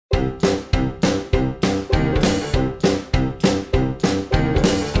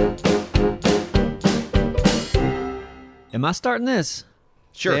Am I starting this?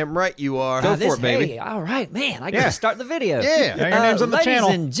 Sure. Damn right you are. Go for it, baby. Hey, all right, man. I got to start the video. Yeah. Your name's on the channel.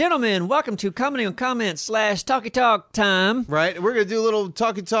 Ladies and gentlemen, welcome to Comedy on Comments / Talkie Talk time. Right? We're going to do a little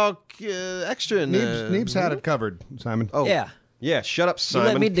talky talk extra. In, Neebs had it covered, Simon. Oh, Yeah. Yeah, shut up, You Simon.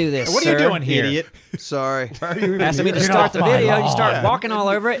 let me do this, What are you sir. doing here? Idiot. sorry. Asking me to You're start not the video. fine. You start Yeah. walking all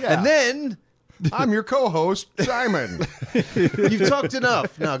over it. And then I'm your co-host, Simon. you've talked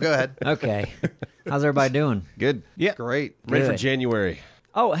enough. No, go ahead. Okay. How's everybody doing? Good. Yeah. Great. Ready for Good. January.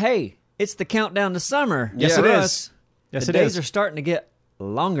 Oh, hey, it's the countdown to summer. Yes, For it us. is. Yes, The it days is. are starting to get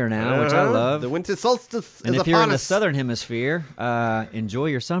longer now, which I love. The winter solstice And is if you're upon in the us. southern hemisphere, enjoy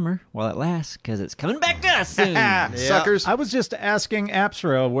your summer while it lasts, because it's coming back to us soon. Suckers. I was just asking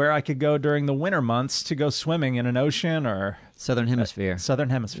Apsro where I could go during the winter months to go swimming in an ocean or Southern hemisphere. southern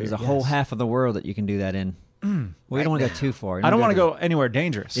hemisphere. There's a yes. whole half of the world that you can do that in. Well, you don't want to go too far. I don't want to go anywhere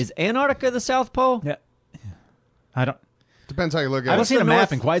dangerous. Is Antarctica the South Pole? Yeah. I don't. Depends how you look I at haven't it. seen a the map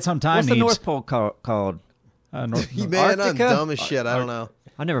North- in quite some time. What's the Neebs. North Pole called? North, Man, I'm Arctica? dumb as shit. I don't know.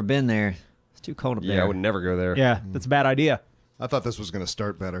 I've never been there. It's too cold up Yeah, there. I would never go there. yeah, that's a bad idea. I thought this was going to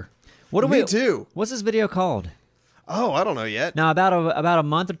start better. What do Me we? too. What's this video called? Oh, I don't know yet. Now, about a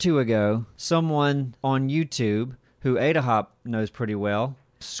month or two ago, someone on YouTube who Ada Hop knows pretty well,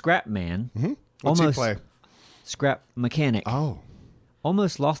 Scrap Man, What's almost he play? Scrap Mechanic, Oh,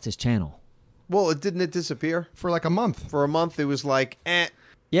 almost lost his channel. Well, didn't it disappear? for like a month. For a month, it was like,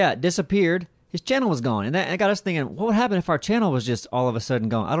 Yeah, it disappeared. His channel was gone, and that got us thinking, what would happen if our channel was just all of a sudden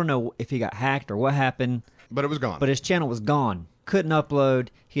gone? I don't know if he got hacked or what happened, But it was gone. but his channel was gone. Couldn't upload.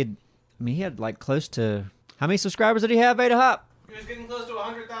 He had like close to, how many subscribers did he have, Ada Hop? He was getting close to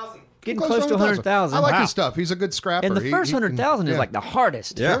 100,000. Getting close to 100,000. I like Wow. his stuff. He's a good scrapper. And the He- first he can- 100,000 is yeah. like the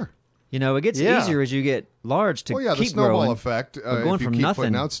hardest. Yeah. Sure. You know, it gets Yeah. easier as you get large to Well, yeah, the keep snowball growing. effect. We're going if you from keep nothing.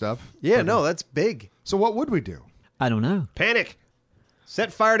 putting out stuff. yeah, no, that's big. So what would we do? I don't know. Panic.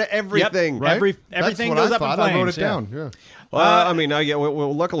 Set fire to everything. Yep. Every- That's everything what goes I up in thought. I wrote it flames, yeah. down. Yeah. Well, I mean,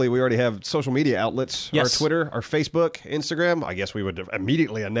 well, luckily we already have social media outlets. Yes. Our Twitter, our Facebook, Instagram. I guess we would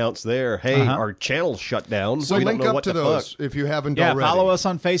immediately announce there, hey, our channel's shut down. So we link don't know up what to the those fuck. if you haven't Yeah, already. follow us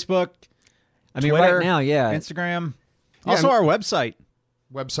on Facebook. I mean, Twitter, right now, yeah. Instagram. Yeah, Also, and- our website,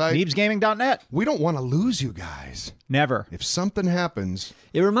 Website. neebsgaming.net. We don't want to lose you guys. Never. If something happens,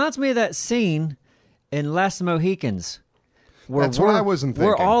 It reminds me of that scene in Last of the Mohicans. Where That's what I wasn't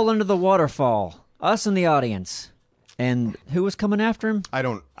We're thinking. all under the waterfall, us and the audience. And who was coming after him? I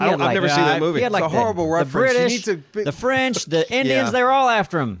don't. He had I've never seen that he movie. had like It's a horrible the reference. You British, need to be- the French, the Indians, Yeah. they were all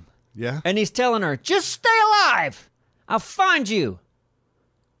after him. Yeah. And he's telling her, just stay alive. I'll find you.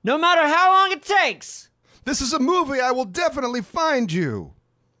 No matter how long it takes. This is a movie. I will definitely find you.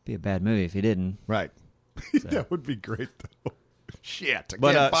 Be a bad movie if he didn't. Right. That would be great though. Shit, I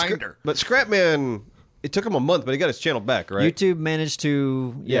But, can't find her. But Scrapman, it took him a month, but he got his channel back, right? YouTube managed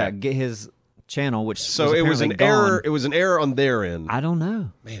to Yeah. get his channel, which So it was an apparently error. gone. It was an error on their end. I don't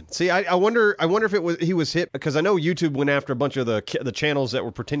know. Man, see, I wonder if it was he was hit because I know YouTube went after a bunch of the channels that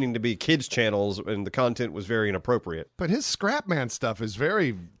were pretending to be kids channels, and the content was very inappropriate. But his Scrapman stuff is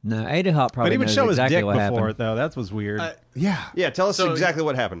very. No, Ada Hop probably But he would knows show exactly his dick what before happened. it, though. That was weird. Yeah. Yeah, tell us So- exactly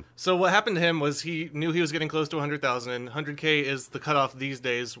what happened. So what happened to him was he knew he was getting close to 100,000. 100K is the cutoff these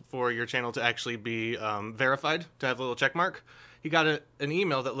days for your channel to actually be verified, to have a little check mark. He got an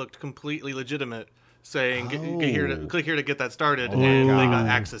email that looked completely legitimate saying, click here to get that started, and they got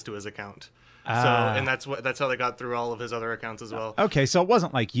access to his account. So, and that's how they got through all of his other accounts as well. Okay, so it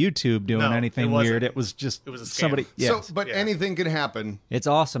wasn't like YouTube doing No, anything it wasn't. weird. It was just It was a scam. somebody. Yeah. So, but Yeah. anything can happen. It's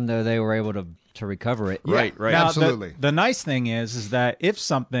awesome though they were able to recover it. Right, right. Now, Absolutely. The nice thing is that if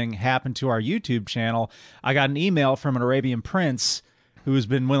something happened to our YouTube channel, I got an email from an Arabian prince who's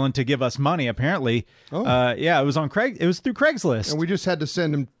been willing to give us money. Apparently, yeah, it was on It was through Craigslist. And we just had to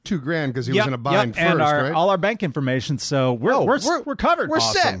send him $2,000 because he was in a bind and first, our, right? all our bank information. So we're covered. We're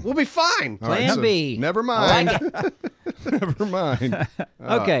set. Awesome. We'll be fine. All right, Plan so B. Never mind. Never mind.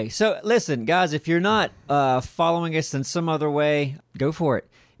 Okay, so listen, guys, if you're not following us in some other way, go for it.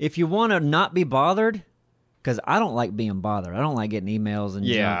 If you want to not be bothered, because I don't like being bothered. I don't like getting emails and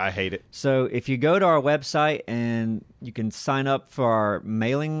Yeah, junk. I hate it. So if you go to our website and you can sign up for our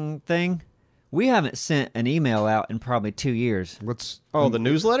mailing thing, we haven't sent an email out in probably 2 years. What's Oh, the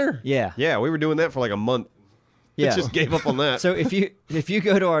newsletter? Yeah. Yeah, we were doing that for like a month. Yeah. Just gave up on that. So if you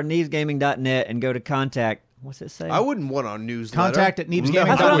go to our neebsgaming.net and go to contact, what's it say? I wouldn't want our newsletter. Contact at neebsgaming.net.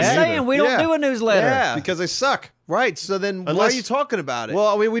 That's what I'm Never. saying. We don't Yeah. do a newsletter. Yeah. because they suck. Right, so then why Unless- are you talking about it? Well,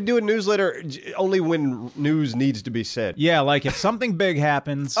 I mean, we do a newsletter only when news needs to be said. Yeah, like if something big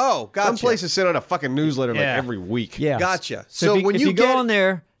happens. oh, gotcha. Some places send out a fucking newsletter like Yeah. every week. Yeah. Gotcha. So, So, if when if you go get on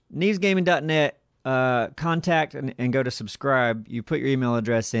there, neebsgaming.net, contact and go to subscribe, you put your email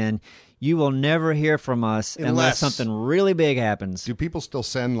address in, you will never hear from us unless something really big happens. Do people still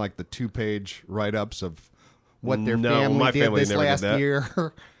send like the 2-page write-ups of what their No, my family did family this never did last that.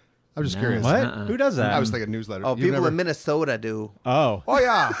 year? I'm just curious. What? Who does that? I was thinking newsletter. Oh, You've people never- in Minnesota do. Oh. Oh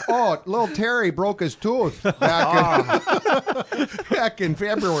yeah. Oh, little Terry broke his tooth back in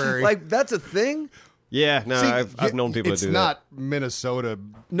February. Like, that's a thing? Yeah, no, See, I've known people to it's do not Minnesota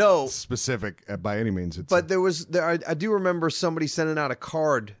No. specific by any means. It's But I do remember somebody sending out a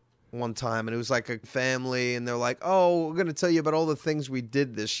card one time, and it was like a family, and they're like, "Oh, we're going to tell you about all the things we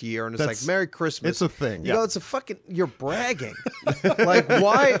did this year," and it's That's- like, "Merry Christmas." it's a thing. You know, it's a fucking. You're bragging. Like,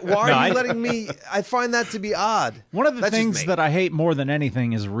 why are you letting me? I find that to be odd. One of the That's just things me. that I hate more than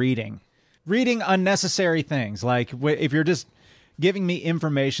anything is reading unnecessary things. Like if you're just giving me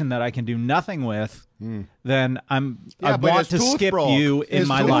information that I can do nothing with, then I Yeah, but want his to tooth skip broke. you in His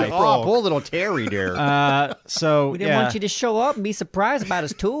my tooth life. broke. Oh, poor little Terry there. So We didn't want you to show up and be surprised about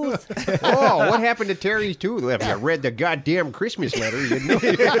his tooth. Oh, what happened to Terry's tooth? If you read the goddamn Christmas letter, you'd know.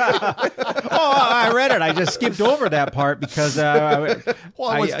 I read it. I just skipped over that part because well, it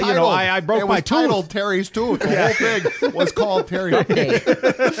was titled. I broke it my was tooth. titled Terry's tooth. The whole thing was called Terry. Update.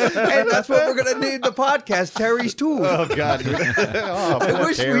 And that's what we're going to name the podcast, Terry's Tooth. Oh God! Oh, I poor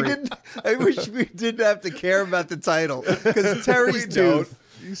wish Terry. we didn't. I wish we didn't have to care about the title because Terry's Tooth.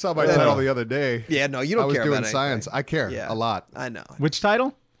 You saw my title the other day. Yeah, no, you don't I was care doing about science. anything. I care Yeah, a lot. I know. Which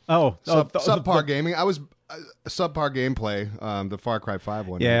title? Oh, Subpar gaming. I was subpar gameplay. The Far Cry 5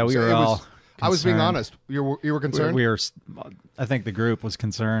 one. Yeah, we were all I was being concerned. honest. You were concerned. we were. I think the group was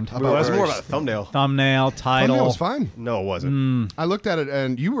concerned. Well, it was more about a thumbnail. Thumbnail, title. Thumbnail was fine. No, it wasn't. I looked at it,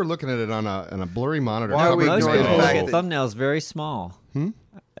 and you were looking at it on a blurry monitor. Why are we Most ignoring people the look fact at that- thumbnails very small.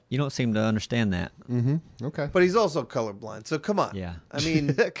 You don't seem to understand that. Okay. But he's also colorblind, so come on. Yeah. I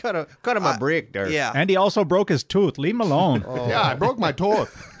mean, cut him a break there. yeah. And he also broke his tooth. Leave him alone. Yeah, I broke my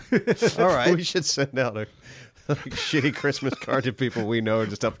tooth. All right. We should send out a shitty Christmas card to people we know,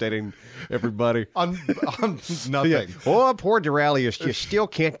 just updating everybody. on nothing. Yeah. Oh, poor Duralius, you still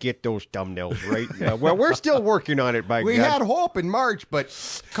can't get those thumbnails right. Well, we're still working on it, by We God. had hope in March, but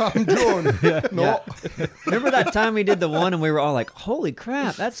come June, no. Remember that time we did the one and we were all like, "Holy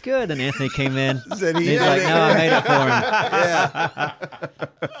crap, that's good!" And Anthony came in. Said and he he's did like, it. "No, I made it for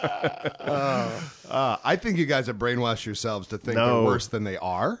him." I think you guys have brainwashed yourselves to think No. they're worse than they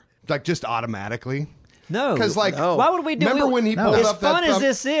are. Like just automatically. No, Because like, why would we do? Remember when he pulled as up that fun as thumb-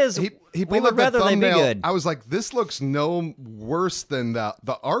 this is? he we pulled would up that rather they be thumbnail. good. I was like, this looks no worse than the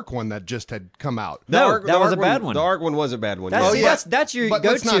Ark one that just had come out. No, that was a bad one. The Ark one was a bad one. That's, yeah. that's your But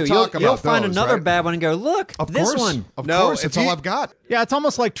let's go-to. not You'll, talk you'll about find those, another right? bad one and go, "Look, Of this course, one." Of No, course, if it's all you- I've got. Yeah, it's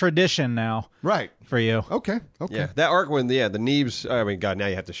almost like tradition now Right. for you. Okay. Yeah, that Ark one, the Neebs, I mean, God, now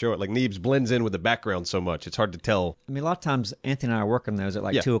you have to show it. Like, Neebs blends in with the background so much, it's hard to tell. I mean, a lot of times Anthony and I are working those at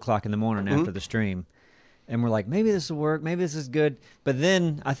like Yeah. 2:00 in the morning after the stream, and we're like, maybe this will work, maybe this is good. But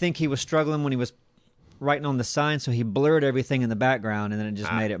then I think he was struggling when he was writing on the sign, so he blurred everything in the background, and then it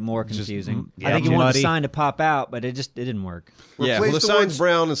just made it more confusing. I think he wanted the muddy. sign to pop out, but it didn't work. Yeah, well, Replace the the sign's words-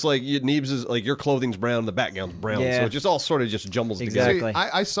 brown. It's like Neebs is like your clothing's brown, the background's brown, Yeah. so it just all sort of just jumbles Exactly. together. See,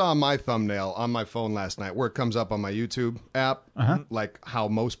 I saw my thumbnail on my phone last night where it comes up on my YouTube app, like how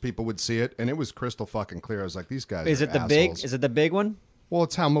most people would see it, and it was crystal fucking clear. I was like, these guys Is are it the assholes. big? Is it the big one? Well,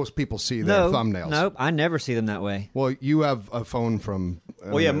 it's how most people see their No, thumbnails. Nope, I never see them that way. Well, you have a phone from.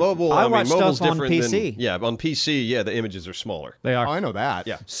 Well, yeah, mobile. I I mean, watch mobile's stuff on different PC. Than, yeah, on PC, yeah, the images are smaller. They are. Oh, I know that.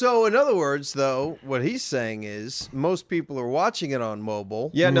 Yeah. So, in other words, though, what he's saying is most people are watching it on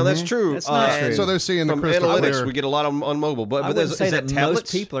mobile. Yeah, no, that's true. That's not true. So they're seeing the From crystal analytics, clear. we get a lot on mobile, but I but wouldn't is say that that tablets?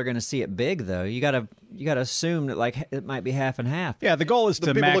 most people are going to see it big, though. You got to assume that like it might be half and half. Yeah, the goal is the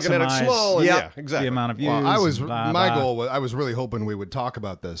to people looking at it maximize small. And, Yeah. yeah, exactly. the amount of views. Well, I was and blah, my blah. goal was I was really hoping we would talk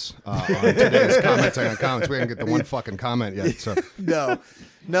about this on today's commenting on comments. We didn't get the one fucking comment yet. So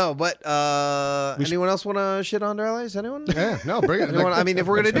No, but anyone else want to shit on Darley's? Anyone? yeah, no, bring it. Anyone? I mean, if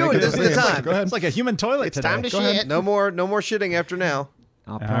we're gonna do Make it, this is the clear. time. Go ahead. It's like a human toilet It's today. time to Go ahead. shit. No more shitting after now.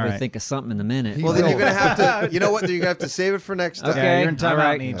 I'll probably right. think of something in a minute. Well, then will. you're gonna have to. You know what? Then you're gonna have to save it for next time. Okay. Yeah, you're in all timeout,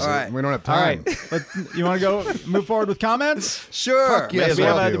 right. Neebs. All right. We don't have All time. right. You want to go move forward with comments? Sure. Fuck yes, do, we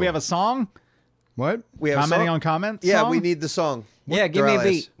I'll have a, do. do we have a song? What? We have a Commenting song? on comments? Yeah, song? we need the song. Yeah, give me a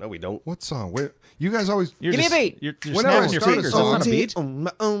Darley's. beat. No, we don't. What song? Wait, you guys always. You're Give me a just- beat. You're Whenever snapping your I start a fingers. song- That's not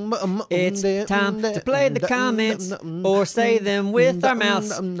a beat. It's time to play the comments or say them with our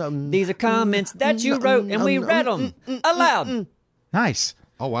mouths. These are comments that you wrote and we read them aloud. Nice.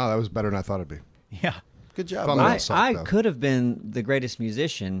 Oh wow, that was better than I thought it'd be. Yeah. Good job. Thumbnail bud. I sucked, though. could have been the greatest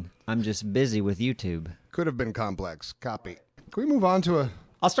musician. I'm just busy with YouTube. Could have been complex. Copy. Can we move on to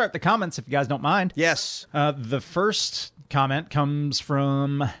a I'll start the comments if you guys don't mind. Yes. The first comment comes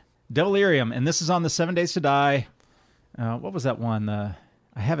from Delirium, and this is on the 7 Days to Die. What was that one?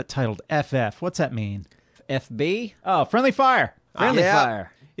 I have it titled FF. What's that mean? FB? Oh, Friendly Fire. Friendly Yeah.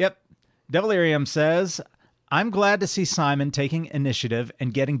 Fire. Yep. Delirium says, I'm glad to see Simon taking initiative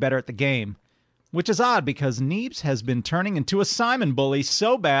and getting better at the game, which is odd because Neebs has been turning into a Simon bully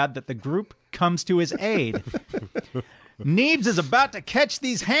so bad that the group comes to his aid. Neebs is about to catch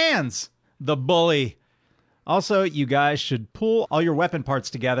these hands, the bully. Also, you guys should pull all your weapon parts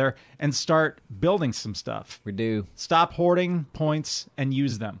together and start building some stuff. We do. Stop hoarding points and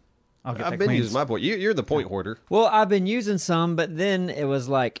use them. I'll get I've that been clean. using my point. You're the point hoarder. Well, I've been using some, but then it was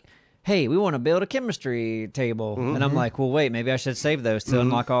like, hey, we want to build a chemistry table. And I'm like, well, wait, maybe I should save those to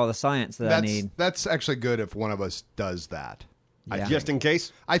unlock all the science that I need. That's actually good if one of us does that. Yeah. Just in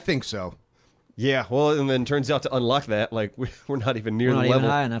case. I think so. Yeah, well, and then turns out to unlock that, like, we're not even near We're the not level. even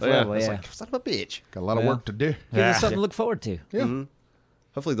high enough level, It's yeah. like, son of a bitch. Got a lot of Well, work to do. Gives us something to look forward to. Yeah.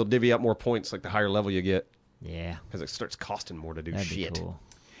 Hopefully they'll divvy out more points, like the higher level you get, Yeah. because it starts costing more to do That'd shit. be cool.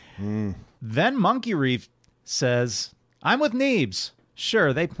 Then Monkey Reef says, I'm with Neebs.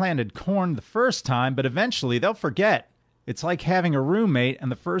 Sure, they planted corn the first time, but eventually they'll forget. It's like having a roommate,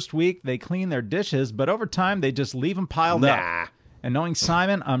 and the first week they clean their dishes, but over time they just leave them piled Nah. up. And knowing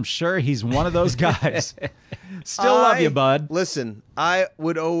Simon, I'm sure he's one of those guys. Still love you, bud. Listen, I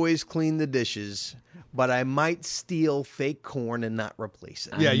would always clean the dishes, but I might steal fake corn and not replace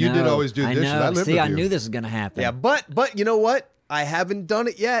it. Yeah, I you did know. always do I dishes. know. I lived See, with I you. knew this was going to happen. Yeah, but you know what? I haven't done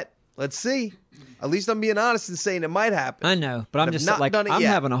it yet. Let's see. At least I'm being honest and saying it might happen. I know, but I'm I've just not like, done it I'm yet.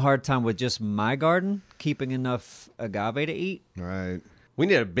 having a hard time with just my garden, keeping enough agave to eat. Right. We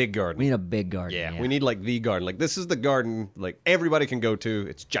need a big garden. We need a big garden. yeah, we need, like, the garden. Like, this is the garden, like, everybody can go to.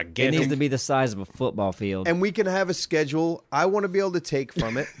 It's It gigantic. needs to be the size of a football field. And we can have a schedule. I want to be able to take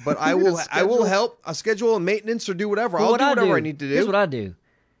from it, but I will help a schedule and maintenance or do whatever. Well, I'll what do I whatever I need to do. Here's what I do.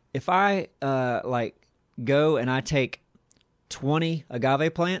 If I like go and I take 20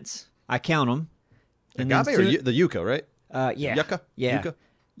 agave plants, I count them. And Agave then or the yucca, right? yeah, Yucca? yeah. Yucca?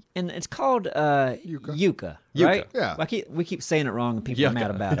 And it's called yucca, Yucca. right? Yeah. We keep saying it wrong, and people Yucca. are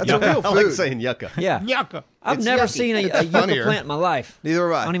mad about it. That's a real I like food. saying yucca. Yeah, Yucca. I've It's never yucky. seen a yucca funnier. plant in my life. Neither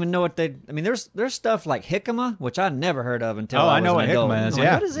have I. I don't even know what they. I mean, there's stuff like jicama, which I never heard of until Oh, I I know was an what adult. jicama is, I'm like,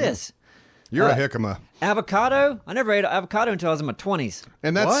 yeah. what is this? You're a jicama. Avocado? I never ate avocado until I was in my 20s.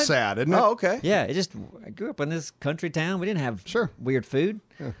 And that's What? sad, isn't it? Oh, okay. Yeah, I grew up in this country town. We didn't have Sure. weird food.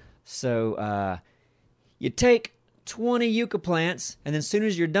 So you take 20 yucca plants, and then as soon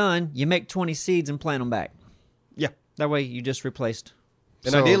as you're done, you make 20 seeds and plant them back. Yeah. That way you just replaced.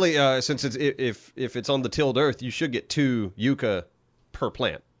 And So- ideally, since it's if it's on the tilled earth, you should get 2 yucca per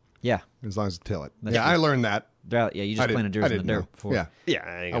plant. Yeah. As long as you till it. That's Yeah, good. I learned that. Yeah, you just planted yours in the didn't dirt know. before. Yeah. Yeah, I,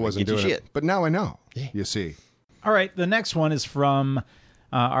 ain't I gonna wasn't get you doing shit. it. But now I know. You see. All right, the next one is from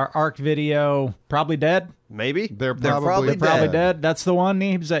our ARC video, Probably Dead. Maybe. They're probably probably, Probably Dead. Dead. That's the one,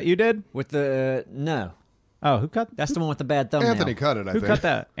 Neebs, that you did? With the no. Oh, who cut That's the one with the bad thumbnail. Anthony cut it, I Who think. cut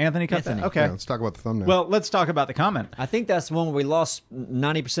that? Anthony cut Anthony. that? Okay. Yeah, let's talk about the thumbnail. Well, let's talk about the comment. I think that's the one where we lost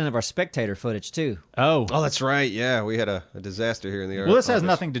 90% of our spectator footage too. Oh. Oh, that's right. Yeah, we had a disaster here in the Well, this has office.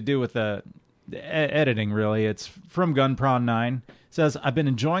 nothing to do with the editing, really. It's from Gunprawn9. It says, I've been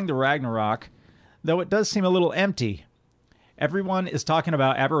enjoying the Ragnarok, though it does seem a little empty. Everyone is talking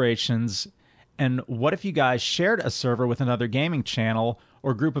about aberrations, and what if you guys shared a server with another gaming channel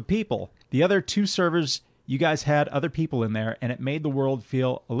or group of people? The other 2 servers, you guys had other people in there, and it made the world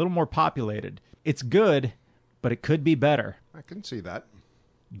feel a little more populated. It's good, but it could be better. I can see that.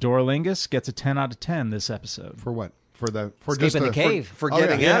 Dorlingus gets a 10 out of 10 this episode. For what? For Escaping just the cave. For Oh,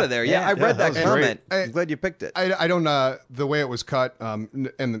 getting yeah. out of there. Yeah, Yeah. I read Yeah, that that was great. comment. Hey, I'm glad you picked it. I don't the way it was cut,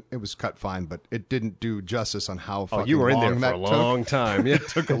 and it was cut fine, but it didn't do justice on how fucking Oh, you were in there long for a that long time. Yeah. took.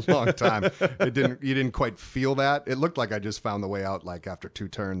 It took a long time. You didn't quite feel that. It looked like I just found the way out like after 2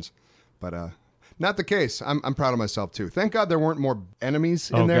 turns, but not the case. I'm proud of myself too. Thank God there weren't more enemies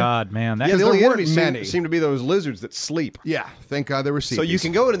in Oh, there. God, man. That Yeah, the there only weren't enemies many. seem to be those lizards that sleep. Yeah, thank God there were So you seepies.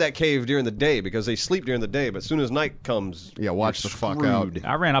 can go into that cave during the day because they sleep during the day, but as soon as night comes, Yeah, watch you're the fuck out. screwed.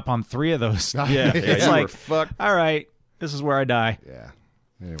 I ran up on 3 of those. Yeah, It's you like, were fucked. all right, this is where I die. Yeah.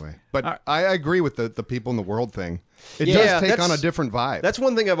 Anyway, but I agree with the people in the world thing. It Yeah, does take that's- on a different vibe. That's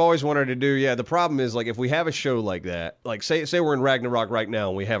one thing I've always wanted to do. Yeah, the problem is like if we have a show like that, like say we're in Ragnarok right now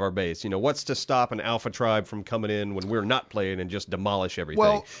and we have our base, what's to stop an alpha tribe from coming in when we're not playing and just demolish everything?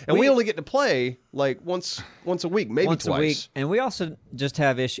 Well, and we only get to play like once a week, maybe Once twice. a week. And we also just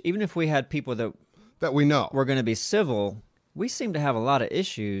have issues. Even if we had people that we know. were going to be civil, we seem to have a lot of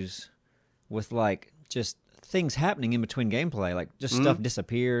issues with like just things happening in between gameplay, like just stuff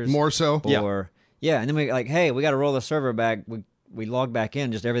disappears. More so? Or and then we like, hey, we got to roll the server back. We log back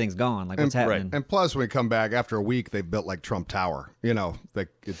in, just everything's gone. Like, what's happening? And plus, when we come back after a week, they've built like Trump Tower. You know, like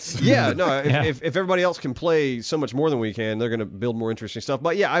it's Yeah, no. If everybody else can play so much more than we can, they're going to build more interesting stuff.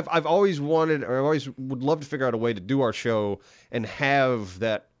 But yeah, I've always wanted, or I always would love to figure out a way to do our show and have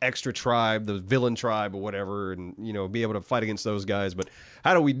that extra tribe, the villain tribe or whatever, and be able to fight against those guys. But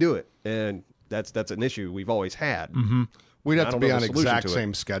how do we do it? And that's an issue we've always had. Mm-hmm. We'd have to be on exact to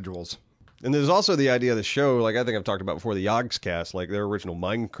same schedules. And there's also the idea of the show, like I think I've talked about before, the Yogscast, like their original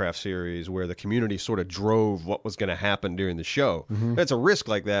Minecraft series, where the community sort of drove what was going to happen during the show. It's a risk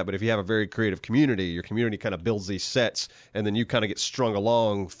like that, but if you have a very creative community, your community kind of builds these sets, and then you kind of get strung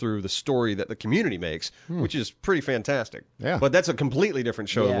along through the story that the community makes, which is pretty fantastic. Yeah. But that's a completely different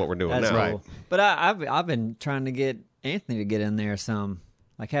show than what we're doing that's now. cool. But I've been trying to get Anthony to get in there some.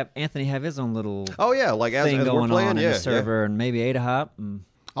 Like, have Anthony have his own little Oh, yeah, like as thing we're going playing, on in yeah, the server, and maybe Ada Hop. And,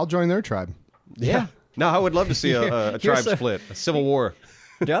 I'll join their tribe. yeah. No, I would love to see a tribe split, a civil war.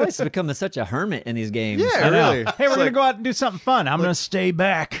 Dallas is becoming such a hermit in these games. Yeah, I know. really. Hey, we're going to go out and do something fun. I'm going to stay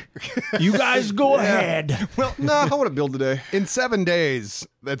back. You guys go ahead. Well, no, I want to build today. In 7 days,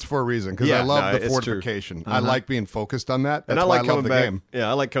 that's for a reason, because Yeah, I love no, the it's true. fortification. I like being focused on that. That's And I why like I coming love the back. game. Yeah,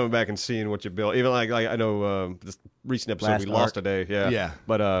 I like coming back and seeing what you built. Even like I know this recent episode Last we lost arc. today. Yeah, Yeah.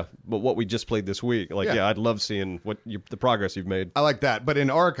 But what we just played this week, like Yeah. I'd love seeing the progress you've made. I like that. But in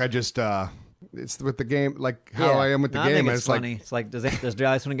Ark, I just it's with the game, like how Yeah. I am with the No, I game. think and it's funny. It's like, does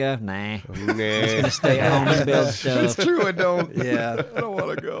Dallas want to go? Nah. Nah. Stay at home and build stuff. It's true. I don't. Yeah. I don't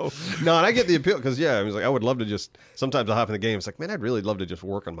want to go. No, and I get the appeal because I was like, I would love to just. Sometimes I hop in the game. It's like, man, I'd really love to just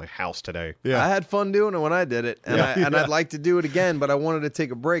work on my house today. Yeah. I had fun doing it when I did it, and, I'd like to do it again, but I wanted to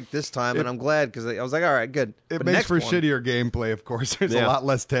take a break this time, and I'm glad because I was like, all right, good. It But makes next for one- shittier gameplay, of course. There's Yeah. a lot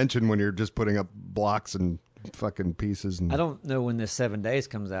less tension when you're just putting up blocks and fucking pieces. And I don't know when this 7 days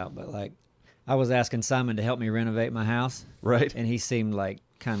comes out, but like, I was asking Simon to help me renovate my house. Right. And he seemed like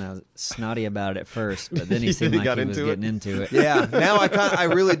kind of snotty about it at first, but then he He seemed like got he was into it? getting into it. Yeah, now I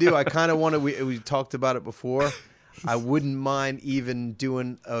really do. I kind of want to. We talked about it before. I wouldn't mind even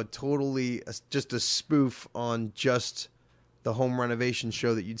doing just a spoof on just the home renovation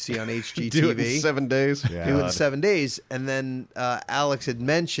show that you'd see on HGTV. Do it in 7 days. Yeah. Do it in 7 days, and then Alex had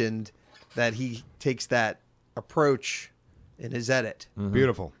mentioned that he takes that approach in his edit.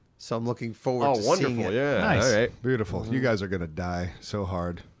 Beautiful. So I'm looking forward Oh, to wonderful! seeing it. Yeah. Nice. All right. Beautiful. You guys are going to die so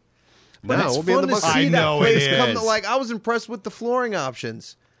hard. But No, it's we'll be in fun the to bucket. see I that know place it come to, is. like, I was impressed with the flooring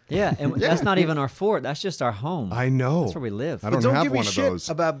options. Yeah, and that's not even our fort. That's just our home. I know. That's where we live. I But don't have give me one of shit those.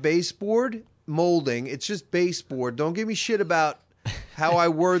 about baseboard molding. It's just baseboard. Don't give me shit about how I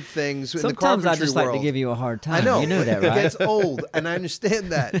word things in the Sometimes carpentry I just world. like to give you a hard time. I know. You know that, It right? gets old, and I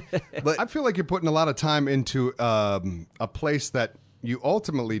understand that. But I feel like you're putting a lot of time into a place that you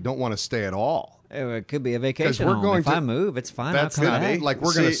ultimately don't want to stay at all. It could be a vacation we're home. going If to- I move, it's fine. That's I'll come not back. it. Like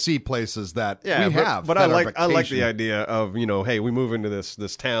we're going to See- see places that Yeah, we have. but that I are like the vacation. idea of hey, we move into this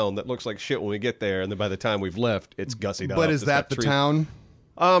town that looks like shit when we get there, and then by the time we've left, it's gussied up. But is It's that got the trees. town?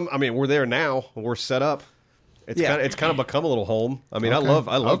 I mean, we're there now. We're set up. It's Yeah. kind of become a little home. I mean, Okay.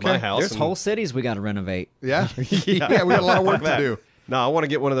 I love Okay. my house. There's and- whole cities we got to renovate. Yeah. Yeah, we got a lot of work to that. do. No, I want to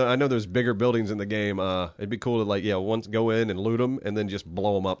get one of the. I know there's bigger buildings in the game. It'd be cool to once go in and loot them and then just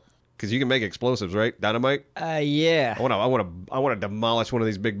blow them up because you can make explosives, right? Dynamite. Yeah. I want to demolish one of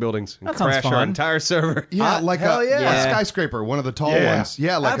these big buildings and That sounds crash our fun. entire server. Yeah, like hell a, yeah. a skyscraper, one of the tall Yeah. ones.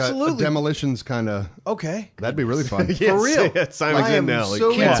 Yeah, like a Absolutely. demolitions kind of. okay, That'd be really fun. Yes, for real. yeah, Simon's I in am now. so Like,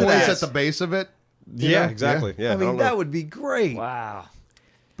 into Keep place that. at the base of it. yeah, know? exactly. Yeah, I mean, don't know. that would be great. Wow.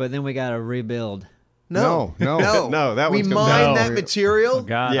 But then we got to rebuild. No, No. No, that we one's gonna mine be- that No. material. Oh,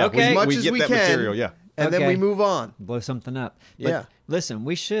 God. Yeah, Okay. as much we as get we that can. material. Yeah. And then Okay. we move on. Blow something up. But Yeah. listen,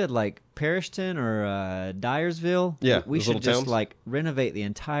 we should like Parishton or Dyersville. Yeah, we those should little just towns. like renovate the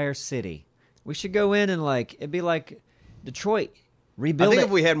entire city. We should go in and like it'd be like Detroit. I Rebuild think it.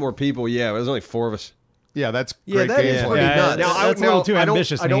 if we had more people, there's only 4 of us. Yeah, that's Yeah, great that is gameplay. pretty Yeah, nuts. that's a little too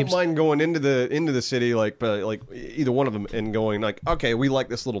ambitious, I don't Neebs. mind going into the city like either one of them and going like, okay, we like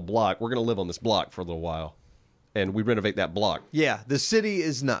this little block. We're gonna live on this block for a little while, and we renovate that block. Yeah, the city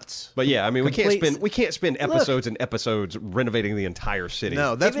is nuts. But yeah, I mean, Complete- we can't spend episodes and episodes renovating the entire city.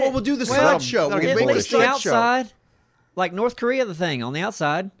 No, that's Even- what we'll do. The well, slideshow. that'll We'll get At make the least the slideshow. outside, like North Korea, the thing on the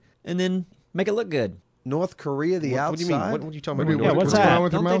outside, and then make it look good. North Korea, the What outside. do you mean? What are you talking What about? do you- Yeah, what's what's that? going on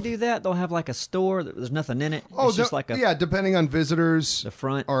with your Don't mouth? they do that? They'll have like a store that there's nothing in it. Oh, it's just like a yeah, depending on visitors, the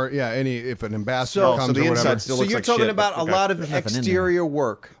front. or any if an ambassador So- comes so the or whatever. inside still So looks you're like talking shit, about but a okay. lot of There's nothing in there. exterior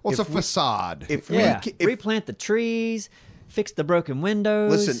work. Well, it's a If we- facade. If Yeah, we, if, replant the trees, fix the broken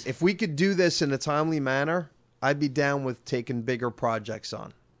windows. Listen, if we could do this in a timely manner, I'd be down with taking bigger projects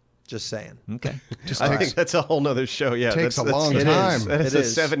on. Just saying. Okay. I think that's a whole nother show. Yeah, Takes that's a long it time. is. That is It a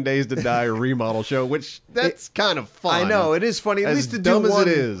is. 7 Days to Die remodel show, which that's kind of fun. I know it is funny. At As least to dumb do as one.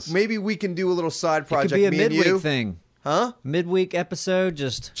 it is. Maybe we can do a little side It project. could be a me and you. midweek thing. Huh? Midweek episode.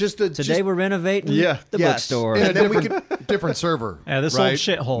 Just Today today we're renovating Yeah. the Yes. bookstore. And then we could. Different server. Yeah, this right? old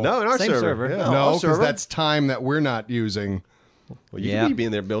shithole. No, in our Same server. Yeah. No. No, I'll because serve 'em. that's time that we're not using. Well, you Yeah. can be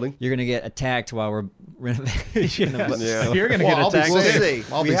in their building. You're gonna get attacked while we're renovating. the bookstore. Yeah. You're gonna Well, get I'll be attacked. We'll safe.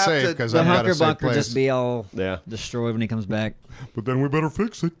 see. I'll We be have safe to- because The I've got hunker a safe bunker place. just be all Yeah. destroyed when he comes back. But then we better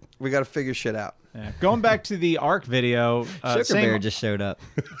fix it. We got to figure shit out. Yeah. Going back to the Ark video, Sugar same- Bear just showed up.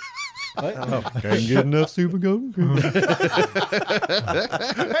 Can't get enough Super Gold.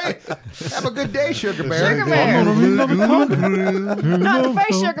 Hey, have a good day, Sugar Bear. Sugar Bear! Not the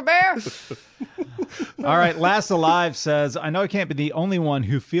face, Sugar Bear! All right, Last Alive says, I know I can't be the only one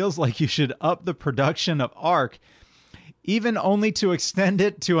who feels like you should up the production of Ark, even only to extend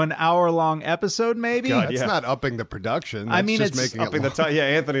it to an hour-long episode, maybe? God, That's yeah. not upping the production. I That's mean, just it's making Up in it the time, yeah.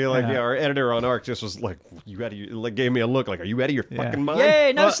 Anthony, Yeah. our editor on Arc, just was like, "You out of your," like, gave me a look, like, "Are you out of your Yeah. fucking mind?"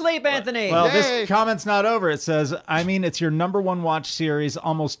 Yay, no Well- sleep, Anthony! Well, Yay! this comment's not over. It says, I mean, it's your number one watch series,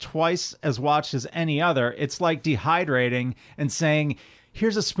 almost twice as watched as any other. It's like dehydrating and saying,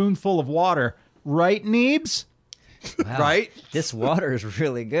 here's a spoonful of water. Right, Neebs? Wow, Right? This water is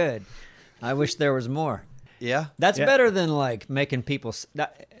really good. I wish there was more. Yeah. That's Yeah. better than like making people.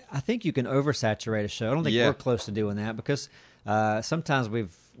 I think you can oversaturate a show. I don't think Yeah. we're close to doing that because sometimes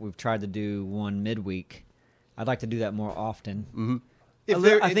we've tried to do one midweek. I'd like to do that more often. Mm-hmm.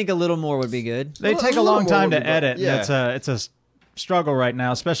 If I think a little more would be good. They A take a little long more time would to be edit. yeah. And it's a struggle right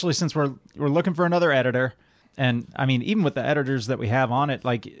now, especially since we're looking for another editor. And I mean, even with the editors that we have on it,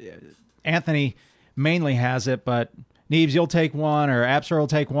 like Anthony mainly has it, but Neebs, you'll take one, or Absor will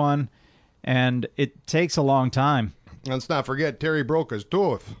take one, and it takes a long time. Let's not forget Terry broke his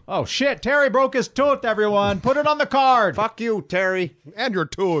tooth. Oh shit! Terry broke his tooth. Everyone, put it on the card. Fuck you, Terry. And your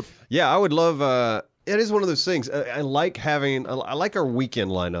tooth. Yeah, I would love. It is one of those things. I like having. I like our weekend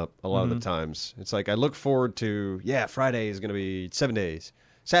lineup a lot of the times. It's like I look forward to. Yeah, Friday is going to be 7 days.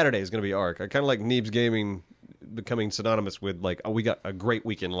 Saturday is going to be Arc. I kind of like Neebs Gaming becoming synonymous with like, oh, we got a great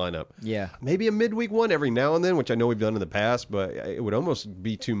weekend lineup. Yeah. Maybe a midweek one every now and then, which I know we've done in the past, but it would almost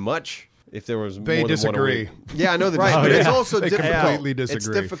be too much if there was. They more disagree. Than one a week. Yeah, I know that. Right, but but it's it's also also They difficult. completely It's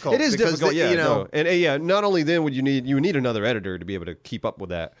disagree. difficult. it is because difficult, yeah. you know, No. And yeah, not only then would you need another editor to be able to keep up with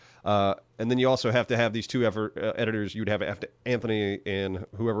that, and then you also have to have these two editors. You'd have Anthony and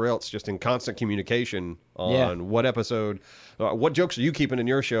whoever else just in constant communication on what episode, what jokes are you keeping in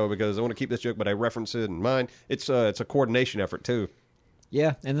your show, because I want to keep this joke, but I reference it in mine. It's a coordination effort too.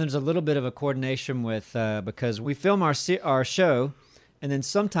 Yeah, and there's a little bit of a coordination with because we film our show, and then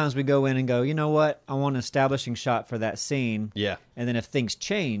sometimes we go in and go, you know what, I want an establishing shot for that scene. Yeah. And then if things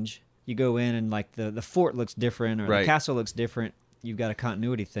change, you go in and like the fort looks different or Right. the castle looks different. You've got a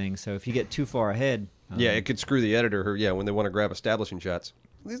continuity thing. So if you get too far ahead, Yeah, it could screw the editor. When they want to grab establishing shots.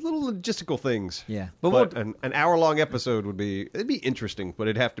 These little logistical things. Yeah. But an hour-long episode would be interesting, but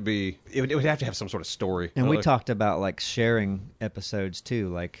it would have to have some sort of story. and we Like- talked about like sharing episodes too,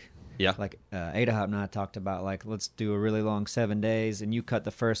 like. Yeah. Like Ada Hop and I talked about, like, let's do a really long 7 days, and you cut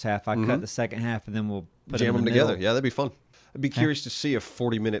the first half, I cut the second half, and then we'll put jam them them in the together. middle. Yeah, that'd be fun. I'd be curious to see a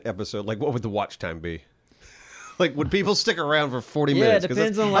 40-minute episode. Like, what would the watch time be? Like, would people stick around for 40 Yeah, it minutes? 'Cause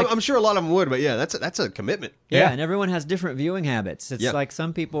depends that's- on, like- I'm sure a lot of them would, but yeah, that's a commitment. Yeah, Yeah. and everyone has different viewing habits. It's Yeah. like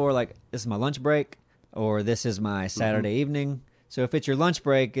some people are like, this is my lunch break, or this is my Saturday evening. So if it's your lunch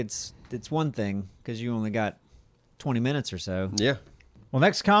break, it's one thing because you only got 20 minutes or so. Yeah. Well,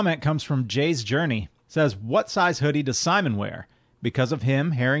 next comment comes from Jay's Journey. It says, what size hoodie does Simon wear? Because of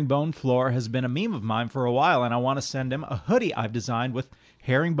him, Herringbone Floor has been a meme of mine for a while, and I want to send him a hoodie I've designed with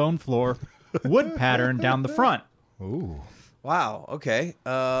Herringbone Floor wood pattern down the front. Ooh. wow. Okay.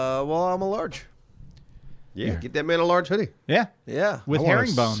 Well, I'm a large. Yeah, get that man a large hoodie. Yeah, Yeah. with I wanna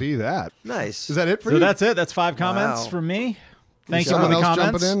herringbone. See that. Nice. Is that it for So you? that's it. That's 5 comments Wow. from me. Thank you for Someone the else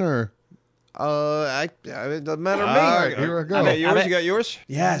comments. jumping in, or it doesn't matter to me. all right, here I go. I got yours. You got yours?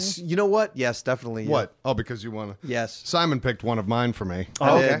 Yes. You know what? Yes, definitely. Yeah. What? Oh, because you want to. Yes. Simon picked one of mine for me. I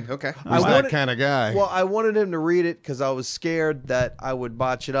okay. did. Okay. He's I that wanted- kind of guy. Well, I wanted him to read it because I was scared that I would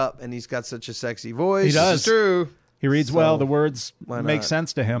botch it up, and he's got such a sexy voice. He does. It's true. He reads So, well. The words why make not?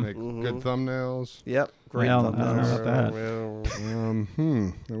 sense to him. Make good thumbnails. Yep. Great. Well, I don't know thumbnails. about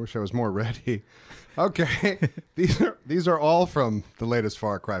that. I wish I was more ready. Okay, these are all from the latest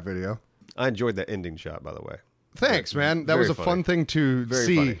Far Cry video. I enjoyed that ending shot, by the way. Thanks, man. That very was a funny. fun thing to Very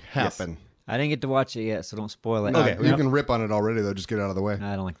see funny. happen. I didn't get to watch it yet, so don't spoil it. Okay. You can rip on it already, though. Just get it out of the way.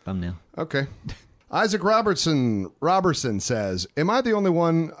 I don't like the thumbnail. Okay. Isaac Robertson says, am I the only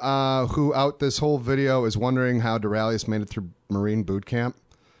one who out this whole video is wondering how Duralius made it through Marine boot camp?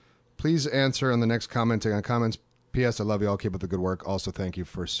 Please answer on the next commenting on comments. P.S. I love you all. Keep up the good work. Also, thank you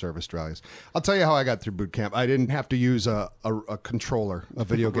for service, Duralius. I'll tell you how I got through boot camp. I didn't have to use a controller, a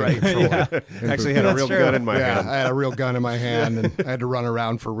video game controller. Actually had a real gun in my hand. I had a real gun in my hand, and I had to run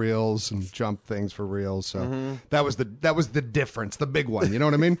around for reals and jump things for reals. So that was the difference, the big one. You know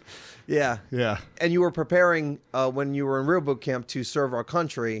what I mean? Yeah. Yeah. And you were preparing when you were in real boot camp to serve our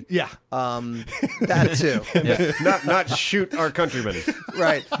country. Yeah. That too. Not shoot our countrymen.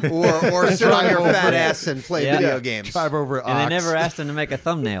 Right. Or sit on your fat ass and play video games. Drive over And they never asked him to make a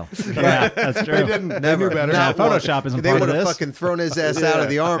thumbnail. Yeah, that's true. They didn't. They knew better. Nah, Photoshop isn't They part of would have this. fucking thrown his ass out of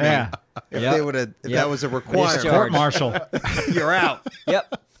the army Yeah. if Yep. they would have. If Yep. that was a requirement. Discharge. Court-martial. You're out.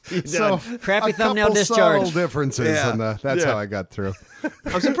 Yep. So Crappy a thumbnail couple discharge. subtle differences, Yeah. and that's Yeah. how I got through.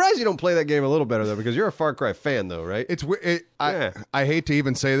 I'm surprised you don't play that game a little better though, because you're a Far Cry fan though, right? I hate to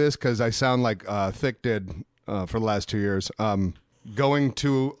even say this because I sound like Thick did for the last 2 years. Going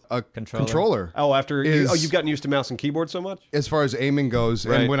to a controller. Oh, after is- you've gotten used to mouse and keyboard so much. As far as aiming goes,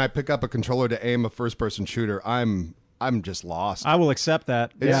 Right. and when I pick up a controller to aim a first-person shooter, I'm just lost. I will accept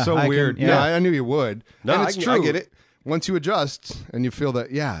that. It's Yeah, so I can- weird. yeah. Yeah, I knew you would. No, and I it's can- true. I get it. Once you adjust and you feel that,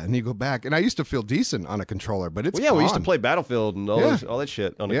 and you go back. And I used to feel decent on a controller, but it's Well, yeah, we used to gone. play Battlefield and Yeah. all that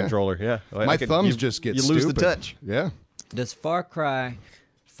shit on a Yeah. controller. Yeah, My thumbs just get you stupid. lose the touch. Yeah. Does Far Cry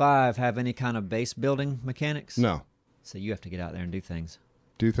 5 have any kind of base building mechanics? No. So you have to get out there and do things.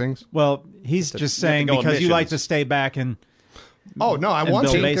 Do things? Well, he's just saying go on because you like missions. to stay back and Oh, no, I And want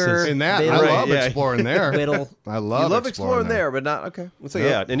build to. bases. In that, Build. I Right, love yeah. exploring there. Whittle. I You love, love exploring there, but not okay. So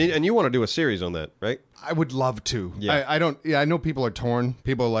yeah, and you want to do a series on that, right? I would love to. Yeah. I don't. Yeah, I know people are torn.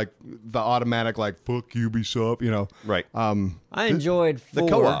 People are like the automatic, like fuck Ubisoft. You know. Right. I enjoyed the 4,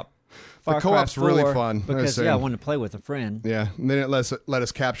 co-op. Far The Cry co-op's really 4, fun. because I I was wanted to play with a friend. Yeah, and they didn't let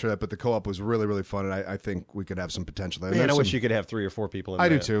us capture that, but the co-op was really, really fun, and I think we could have some potential there. Man, I There's wish some- you could have 3 or 4 people in I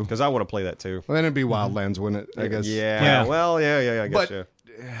do that, too. because I want to play that too. Well, then it'd be Wildlands, wouldn't it? I guess. Yeah. Yeah. Well, yeah. I guess. But-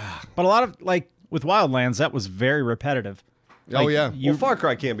 Yeah. but a lot of like with Wildlands that was very repetitive. Oh, Like, yeah. you Well, Far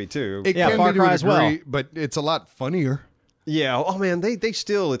Cry can be too. It Yeah, can Far be to a Cry as well. degree, but it's a lot funnier. Yeah. Oh man, they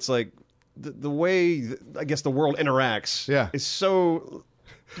still. It's like the way I guess the world interacts. Yeah. Is so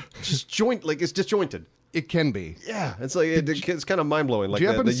it's disjointed. It can be. Yeah, it's like it's kind of mind blowing. Like you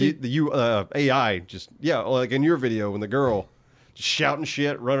happen to see- the AI just like in your video when the girl just shouting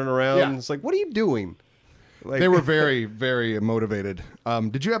shit, running around. Yeah. It's like, what are you doing? Like, They were very, very motivated.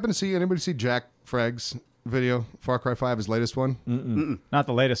 Did you happen to see anybody see Jack Fragg's video, Far Cry 5, his latest one? not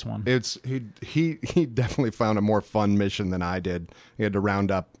the latest one. It's he definitely found a more fun mission than I did. He had to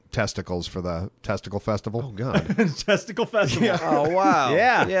round up testicles for the testicle festival. oh god. Testicle Festival. Oh wow.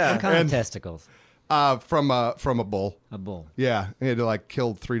 Yeah. Yeah. What kind of testicles? From a bull. A bull. Yeah, he had to like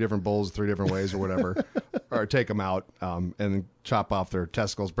kill 3 different bulls 3 different ways or whatever, or take them out and then chop off their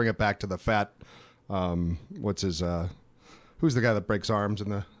testicles, bring it back to the fat. What's his? Who's the guy that breaks arms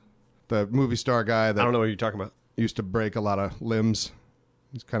in the movie star guy I that don't know what you're talking about. used to break a lot of limbs?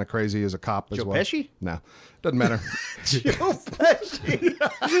 He's kind of crazy as a cop as Joe well. Pesci? No, doesn't matter. Joe Pesci.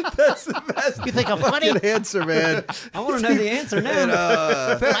 That's the best. You think I'm funny? Answer, man. I want to know the answer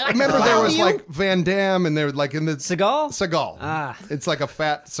now. Remember there was like Van Damme and they were like in the Seagal? Seagal. Ah. It's like a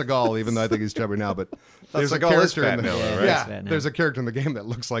fat Seagal, even though I think he's chubby now. But there's a Seagal is character fat in the now, though, right? yeah, He's fat now. there's a character in the game that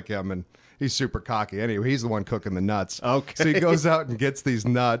looks like him, and he's super cocky. Anyway, he's the one cooking the nuts. Okay. So he goes out and gets these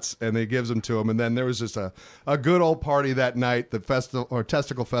nuts, and he gives them to him. And then there was just a good old party that night. The festival or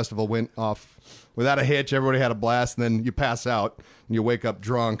testicle festival went off without a hitch. Everybody had a blast, and then you pass out and you wake up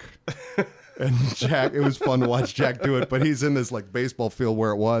drunk. And Jack, it was fun to watch Jack do it, but he's in this like baseball field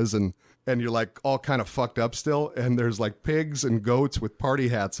where it was, and you're like all kind of fucked up still, and there's like pigs and goats with party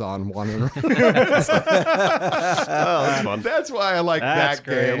hats on wandering around. Oh, that's fun. That's why I like That's that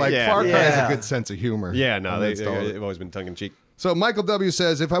game. great. Like Yeah. Far Cry has Yeah. a good sense of humor. Yeah, no, And that's all. they've always been tongue in cheek. So Michael W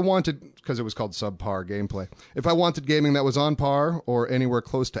says, if I wanted, because it was called subpar gameplay, if I wanted gaming that was on par or anywhere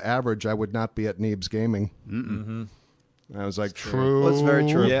close to average, I would not be at Neebs Gaming. Mm-hmm. I was like, true. Well, it's very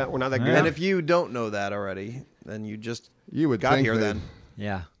true. Yeah, we're not that good. And if you don't know that already, then you just You would got think here they'd- then.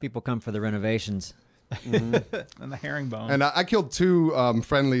 Yeah. People come for the renovations. And the herringbone. And I killed 2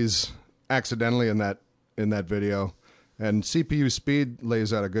 friendlies accidentally in that video. And CPU Speed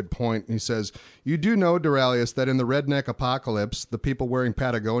lays out a good point. He says, "You do know, Duralius, that in the redneck apocalypse, the people wearing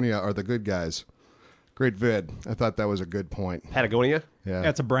Patagonia are the good guys." Great vid. I thought that was a good point. Patagonia. Yeah,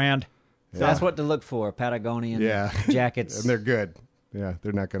 That's a brand. So that's what to look for. Patagonian Yeah. jackets. and they're good. Yeah,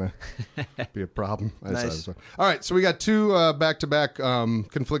 they're not going to be a problem. I saw Nice. this one. All right, so we got two back-to-back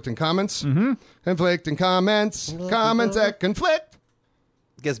conflicting comments. Mm-hmm. Conflicting comments. Comments that conflict.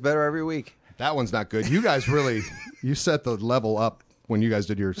 Gets better every week. That one's not good. You guys really, you set the level up when you guys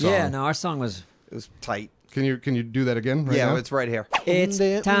did your song. Yeah, no, our song was. It was tight. Can you do that again? Right Yeah, now? it's right here. It's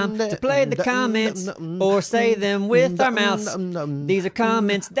time to play the comments or say them with our mouths. These are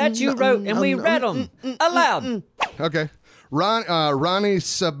comments that you wrote and we read them aloud. Okay. Ronnie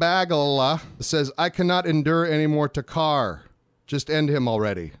Sabagala says, I cannot endure any more Takar. Just end him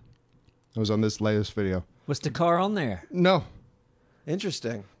already. That was on this latest video. Was Takar on there? No,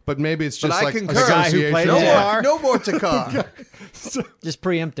 Interesting. but maybe it's But just I like concur. The guy who played association. Takar? No more Takar. Just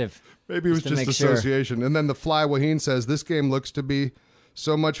preemptive. Maybe it was to just make sure. association. And then the Fly Waheen says, this game looks to be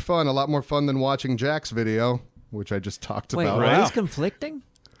so much fun, a lot more fun than watching Jack's video, which I just talked Wait, about. were Wow. these conflicting?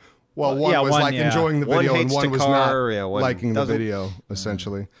 Well, one yeah, was one, like yeah. enjoying the One video, and hates one was Takar, not yeah, one liking the doesn't. video,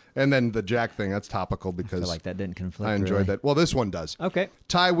 essentially. And then the Jack thing, that's topical I because feel like that didn't conflict. I enjoyed really. that. Well, this one does. Okay.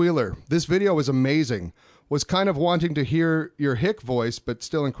 Ty Wheeler, this video was amazing. Was kind of wanting to hear your hick voice, but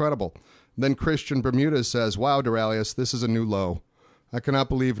still incredible. Then Christian Bermudez says, wow, Duralius, this is a new low. I cannot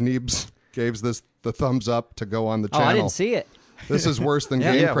believe Neebs gave this the thumbs up to go on the Oh, channel. I didn't see it. This is worse than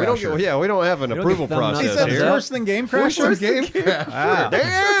Yeah. Game Yeah, we don't. Crasher. We don't have an don't approval get thumb process ups. He said Thumbs it's up. worse than Game Worse Crasher? than Game Crasher. Wow.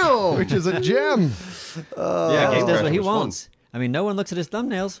 Damn. Which is a gem. Yeah, He Game does what Crasher he was fun. wants. I mean, no one looks at his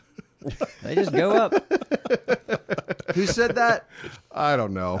thumbnails. They just go up. Who said that? I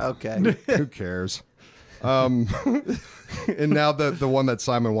don't know. Okay. Who cares? And now the one that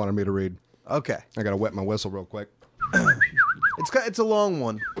Simon wanted me to read. Okay. I got to wet my whistle real quick. It's a long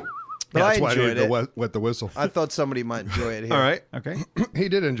one. But Yeah, I that's why I enjoyed needed it. to wet the whistle. I thought somebody might enjoy it here. All right. Okay. He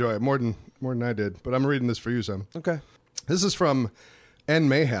did enjoy it more than I did, but I'm reading this for you, Simon. Okay. This is from N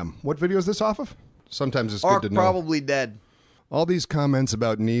Mayhem. What video is this off of? Sometimes it's Ark good to know. probably dead. All these comments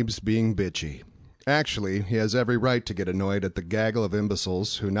about Neebs being bitchy. Actually, he has every right to get annoyed at the gaggle of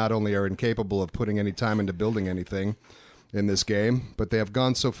imbeciles who not only are incapable of putting any time into building anything in this game, but they have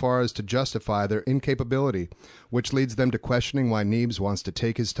gone so far as to justify their incapability, which leads them to questioning why Neebs wants to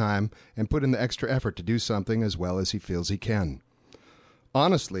take his time and put in the extra effort to do something as well as he feels he can.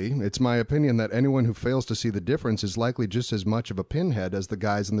 Honestly, it's my opinion that anyone who fails to see the difference is likely just as much of a pinhead as the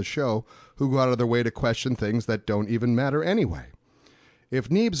guys in the show who go out of their way to question things that don't even matter anyway. If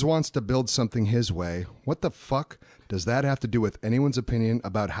Neebs wants to build something his way, what the fuck does that have to do with anyone's opinion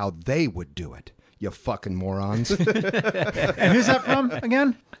about how they would do it? You fucking morons. And who's that from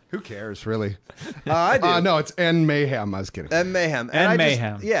again? Who cares, really? I do. No, it's N Mayhem. I was kidding. And Mayhem. And I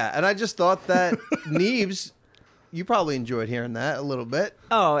Mayhem. And I just thought that Neebs, you probably enjoyed hearing that a little bit.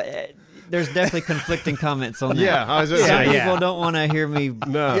 Oh, there's definitely conflicting comments on that. Yeah, I was Some just people yeah. don't want to hear me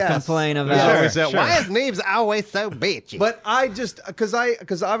Yes. complain There's about. always that. Sure. Why is Neebs always so bitchy? But I just,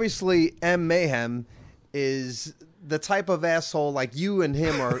 because obviously M. Mayhem is the type of asshole like you and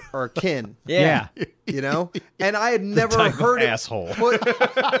him are kin. Yeah. You know, and I had never type of heard it asshole. put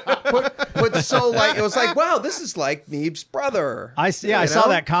so like it was like, wow, this is like Neeb's brother. I You saw know?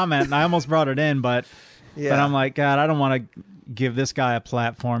 that comment and I almost brought it in, but Yeah. I'm like, God, I don't want to give this guy a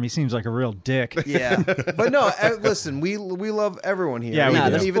platform. He seems like a real dick. Yeah, but no, listen, we love everyone here. Yeah, we Nah,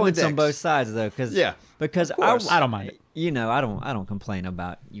 do. there's even the points on dicks. both sides though, because Yeah, because I don't mind it. You know, I don't complain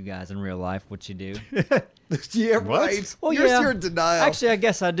about you guys in real life. What you do? Yeah, right. Well, you're, yeah. you're in denial. Actually, I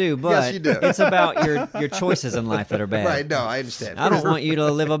guess I do, but Yes, you do. it's about your choices in life that are bad. right? No, I understand. I don't want you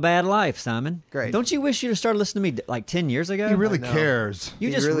to live a bad life, Simon. Great. Don't you wish you'd have started listening to me like 10 years ago? He really know. cares. You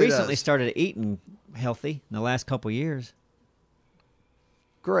He just really recently does. started eating healthy in the last couple years.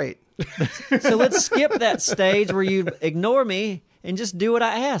 Great. So let's skip that stage where you ignore me and just do what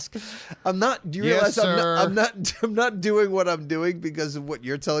I ask. I'm not. Do you Yes, realize I'm sir. not, I'm not? I'm not doing what I'm doing because of what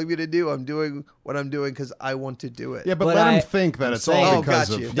you're telling me to do. I'm doing what I'm doing because I want to do it. Yeah, but But let I- him think that I'm it's saying- all Oh, because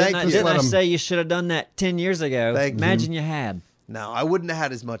got of. you. Didn't I, you. didn't Let I him- say you should have done that 10 years ago? Thank you. Imagine you had. No, I wouldn't have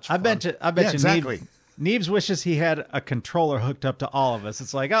had as much. I Fun. bet you Yeah, Neebs, exactly. Neebs wishes he had a controller hooked up to all of us.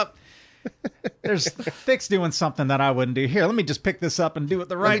 It's like, there's Thick's doing something that I wouldn't do. Here, let me just pick this up and do it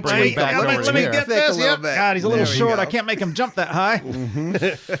the right tweak way. it back over Let me here. get Thick a this. little Yep. bit. God, he's a little There we short. go. I can't make him jump that high.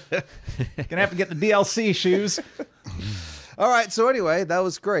 Gonna have to get the DLC shoes. All right. So anyway, that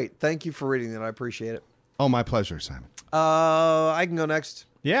was great. Thank you for reading that. I appreciate it. Oh, my pleasure, Simon. I can go next.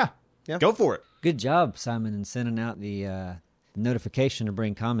 Yeah. Go for it. Good job, Simon, in sending out the notification to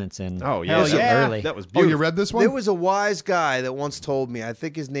bring comments in. Oh Hell yeah, yeah. early. That was Oh, beautiful. you read this one? There was a wise guy that once told me. I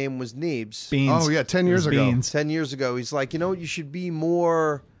think his name was Neebs. Beans. Oh, yeah, 10 years ago. Beans. 10 years ago, he's like, you know, you should be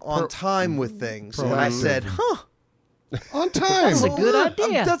more on time with things. And I proactive. said, huh? On time. That's a good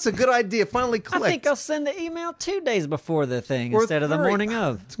idea. That's a good idea. Finally I clicked. think I'll send the email 2 days before the thing Or instead of the 3. morning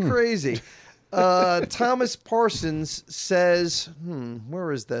of. It's crazy. Thomas Parsons says,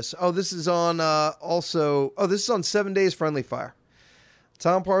 where is this? Oh, this is on this is on 7 Days Friendly Fire.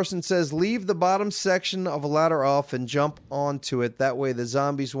 Tom Parsons says, leave the bottom section of a ladder off and jump onto it. That way the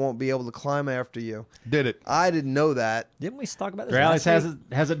zombies won't be able to climb after you. Did it. I didn't know that. Didn't we talk about this? Gralis last week?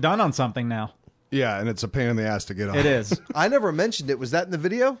 has it done on something now. Yeah, and it's a pain in the ass to get on. It is. I never mentioned it. Was that in the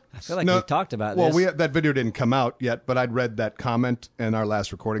video? I feel like No, we talked about Well, this. that video didn't come out yet, but I'd read that comment in our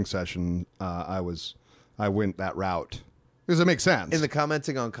last recording session. I went that route. Because it makes sense. In the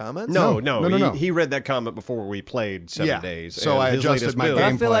commenting on comments? No. He read that comment before we played 7 Days. So and I his adjusted latest my build- But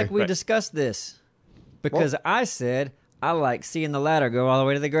I gameplay. feel like we Right. discussed this because I said I like seeing the ladder go all the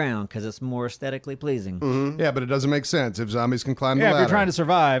way to the ground because it's more aesthetically pleasing. Yeah, but it doesn't make sense if zombies can climb the Yeah, if ladder. you're trying to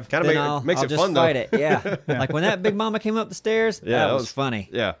survive. Kind Then of makes I'll it just fun, fight though. it. Yeah. Like when that big mama came up the stairs, Yeah, that was funny.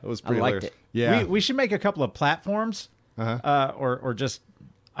 Yeah, it was I pretty liked hilarious. it. Yeah. We should make a couple of platforms, or just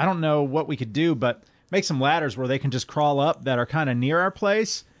I don't know what we could do, but make some ladders where they can just crawl up that are kind of near our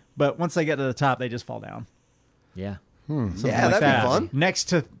place. But once they get to the top, they just fall down. Yeah. Something Yeah, like that'd that. be fun. Next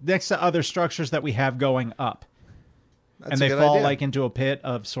to other structures that we have going up, That's and a they good fall idea. like into a pit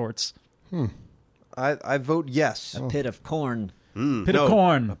of sorts. I vote yes. A pit of corn. Pit of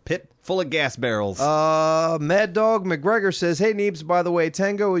corn. Pit full of gas barrels. Mad Dog McGregor says, hey, Neebs, by the way,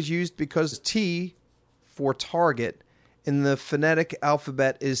 Tango is used because T for target in the phonetic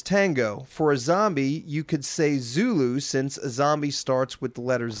alphabet is Tango. For a zombie, you could say Zulu since a zombie starts with the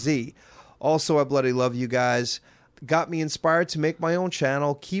letter Z. Also, I bloody love you guys. Got me inspired to make my own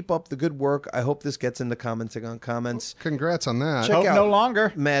channel. Keep up the good work. I hope this gets into commenting on comments. Congrats on that. Check Hope out no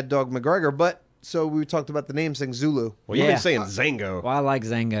longer. Mad Dog McGregor. But, so we talked about the name saying Zulu. well, you've yeah. been saying Zango. Well, I like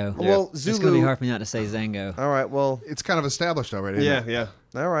Zango. Well, It's going to Zulu. be hard for me not to say Zango. All right, well, It's kind of established already. isn't Yeah, it?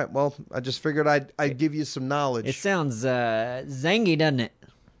 yeah. all right. Well, I just figured I'd give you some knowledge. It sounds zangy, doesn't it?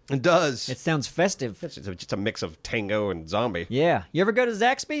 It does. It sounds festive. It's just a mix of tango and zombie. Yeah. You ever go to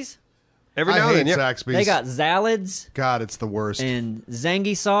Zaxby's? Every I now hate and then, yeah. Zaxby's. They got Zalids God, it's the worst. and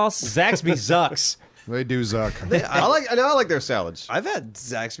Zangy sauce. Zaxby Zucks. They do zuck. I like their salads. I've had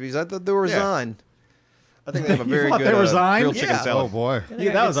Zaxby's. I thought they were Yeah. Zine. I think they have a very thought good they were Zine? grilled chicken Yeah. Oh salad. boy. They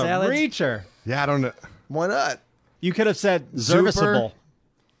Yeah, got that good was a salads. reacher. Yeah, I don't know. Why not? You could have said Zuper? serviceable.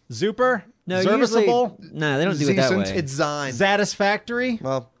 Zuper? No, Serviceable? usually, no, they don't do it that Decent. way. It's Zine. Satisfactory?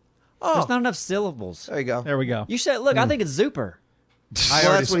 Well, There's not enough syllables. there you go. There we go. You said, look, I think it's Zuper. I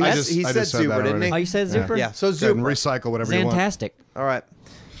Well, already, that's what he I said. just, He I said just said Zuper, that didn't already. he? Oh, you said Zuper? Yeah. So Go ahead and Zuper. recycle whatever you want. Zantastic. All right.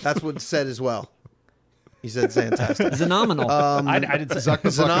 That's what it said as well. He said Zantastic. Zenominal. I did say Suck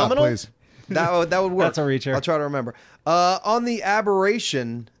the fuck up, Phenomenal? please. That would work. That's a reacher. I'll try to remember. On the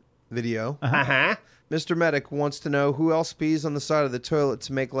aberration video, Uh-huh. Mr. Medic wants to know who else pees on the side of the toilet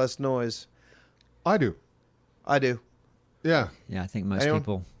to make less noise. I do. I do. Yeah. Yeah, I think most Anyone?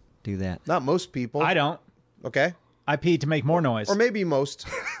 people do that. Not most people. I don't. Okay. I pee to make more noise. Or maybe most.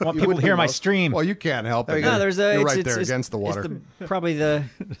 I want You people wouldn't to hear be my most. stream. Well, you can't help it. you No, go. there's a. You're it's, right it's, there it's, against the water. Probably the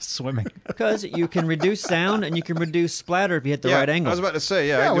Swimming. because you can reduce sound and you can reduce splatter if you hit the Yeah, right angle. I was about to say,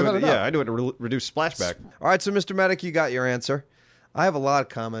 Yeah, I do without it. a doubt. Yeah, I do it to reduce splashback. All right, so Mr. Medic, you got your answer. I have a lot of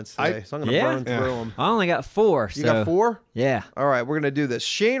comments today, so I'm going to Yeah? burn through them. I only got 4. You got 4? Yeah. All right, we're going to do this.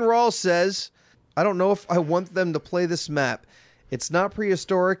 Shane Rawls says, I don't know if I want them to play this map. It's not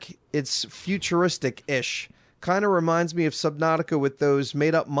prehistoric, it's futuristic-ish. Kind of reminds me of Subnautica with those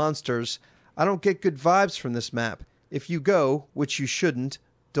made-up monsters. I don't get good vibes from this map. If you go, which you shouldn't,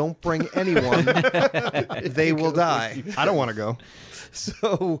 don't bring anyone. They will die. I don't want to go.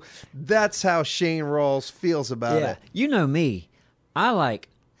 So that's how Shane Rawls feels about Yeah. it. You know me. I like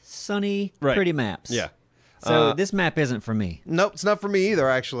sunny, Right. pretty maps. Yeah. So this map isn't for me. Nope, it's not for me either,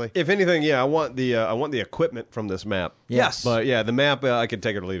 actually. If anything, yeah, I want the equipment from this map. Yes. But yeah, the map I could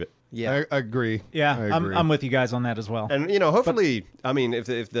take it or leave it. Yeah. I agree. Yeah, I agree. I'm with you guys on that as well. And hopefully, I mean, if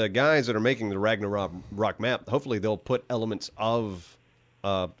the guys that are making the Ragnarok map, hopefully they'll put elements of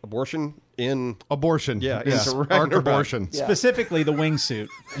abortion in. Abortion. Yeah, Yes. into Arc Ragnarok. abortion. Specifically the wingsuit.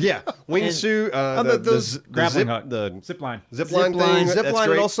 Yeah, wingsuit. those grappling hook. the Zip line. zip line thing. Zip that's line,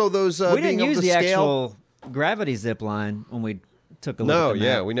 great. and also those we being didn't able use to the scale. actual gravity zip line when we took a look No, at the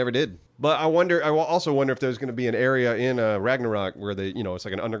yeah, map. we never did. But I wonder. I also wonder if there's going to be an area in Ragnarok where it's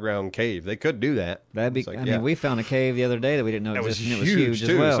like an underground cave. They could do that. That'd be. It's like, I yeah. mean, we found a cave the other day that we didn't know That was existed. And huge, it was huge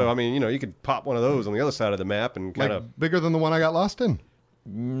too. as well. So I mean, you could pop one of those on the other side of the map and kind of. Like bigger than the one I got lost in.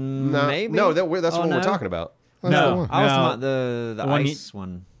 maybe. No, that's Oh, the one no? we're talking about. That's the No. one. I was No. talking about the The one ice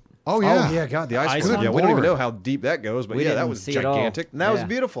one. Oh yeah. Oh yeah, God, the ice Ice one. one? Yeah, we don't even Lord. know how deep that goes, but We yeah, that didn't was see it all. gigantic. And that was Yeah.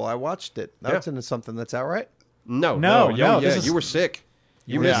 beautiful. I watched it. That's Yeah. into something that's out, right? No, yeah, this is- you were sick.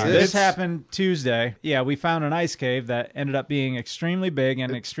 You Yeah, missed This this. happened Tuesday. Yeah, we found an ice cave that ended up being extremely big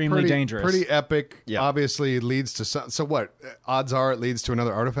and extremely dangerous. Pretty epic. Yeah. Obviously leads to some. So what? Odds are it leads to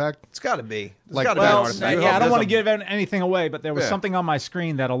another artifact. It's got to be. It's Like- got to Well, be an Well, artifact. yeah, I don't There's want a- to give anything away, but there was Yeah. something on my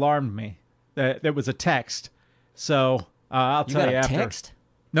screen that alarmed me. That was a text. So I'll You tell got you a after. text?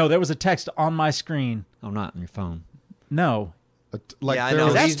 No, there was a text on my screen. Oh, not on your phone. No. Like Yeah, I there know.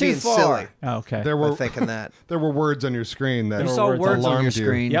 were, That's He's too being far. silly Oh, okay. there by were thinking that. there were words on your screen that You There saw were words words on your alarmed you.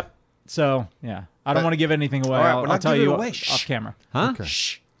 screen. Yep. So yeah, I don't want to give anything away. All right, I'll, we're I'll not tell giving you it away. off Shh. camera. Huh? Okay.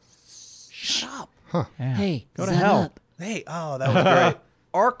 Shut up. Yeah. Hey, go to zip hell. up. Hey, oh, that was great.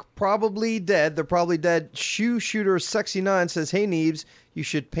 Ark probably dead. They're probably dead. Shoe Shooter Sexy 9 says, "Hey Neebs, you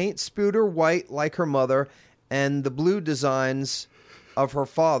should paint Spooter white like her mother, and the blue designs of her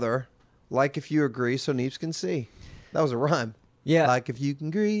father. Like if you agree, so Neebs can see." That was a rhyme. Yeah. Like if you can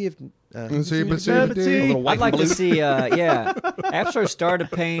agree. If See, but see, A but little see. white I'd like and to blue. see, yeah. Astro started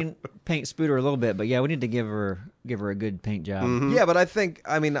to paint Spooter a little bit, but yeah, we need to give her a good paint job. Yeah, but I think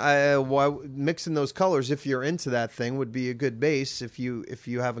mixing those colors, if you're into that thing, would be a good base. If you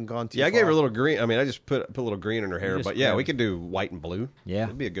haven't gone too Yeah, far. I gave her a little green. I mean, I just put a little green in her hair, just but yeah, grab we it. could do white and blue. Yeah.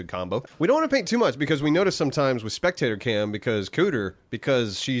 It'd be a good combo. We don't want to paint too much because we notice sometimes with Spectator Cam, because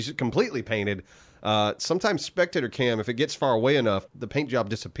she's completely painted, sometimes Spectator Cam, if it gets far away enough, the paint job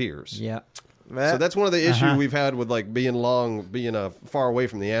disappears. Yeah. So that's one of the issues we've had with like being far away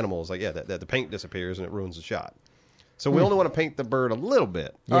from the animals. Like, yeah, that the paint disappears and it ruins the shot. So we only want to paint the bird a little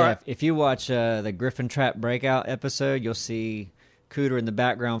bit. Yeah, if you watch the Griffin Trap Breakout episode, you'll see Cooter in the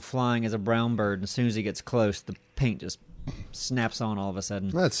background flying as a brown bird, and as soon as he gets close, the paint just snaps on all of a sudden.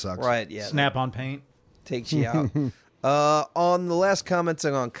 That sucks. right. Yeah, Snap on paint. takes you out. On the last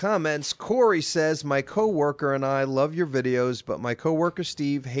commenting on comments, Corey says, "My coworker and I love your videos, but my coworker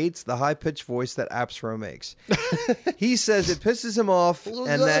Steve hates the high-pitched voice that Apsro makes. He says it pisses him off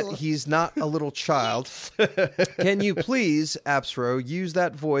and that he's not a little child. Can you please, Apsro, use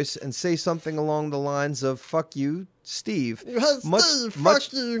that voice and say something along the lines of 'fuck you, Steve'?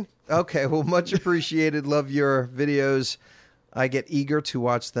 Much you. Okay, well, much appreciated. Love your videos. I get eager to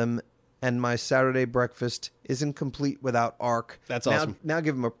watch them, and my Saturday breakfast isn't complete without Ark." That's Now- awesome. Now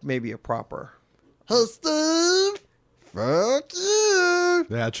give him maybe a proper. Hey, Steve! Fuck you!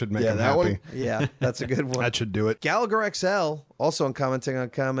 That should make Yeah, him that happy. one. Yeah, that's a good one. That should do it. Gallagher XL, also on commenting on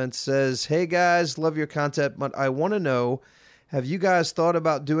comments, says, "Hey guys, love your content, but I want to know, have you guys thought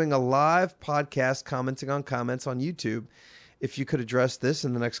about doing a live podcast commenting on comments on YouTube? If you could address this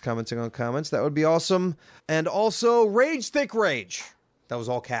in the next commenting on comments, that would be awesome. And also, Rage Thick Rage." That was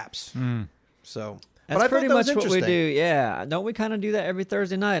all caps. So, That's but I pretty thought that was much what we do. interesting. Yeah, don't we kind of do that every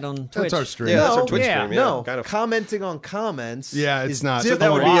Thursday night on Twitch? That's our stream. Yeah, that's No, our Twitch yeah, stream. Yeah, No, kind of. commenting on comments. Yeah, it's is not. So So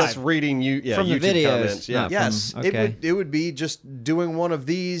that would be different. us reading From the YouTube videos, comments. Yeah. not- Yes, Okay. it would be just doing one of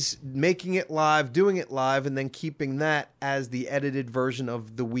these, making it live, doing it live, and then keeping that as the edited version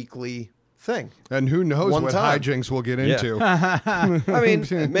of the weekly thing. And who knows One what time. hijinks we'll get Yeah. into. I mean,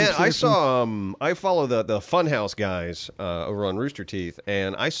 Man, I saw. I follow the Funhouse guys over on Rooster Teeth,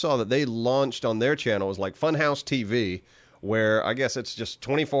 and I saw that they launched on their channel. It was like Funhouse TV, where I guess it's just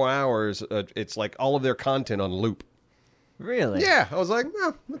 24 hours. It's like all of their content on loop. Really? Yeah, I was like,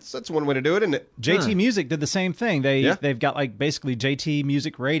 well, that's one way to do it, isn't it? JT Music did the same thing. Yeah. They've got like basically JT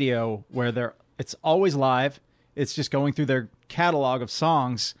Music Radio where it's always live. It's just going through their catalog of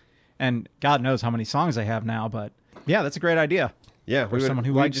songs, and God knows how many songs they have now. But yeah, that's a great idea. Yeah, For someone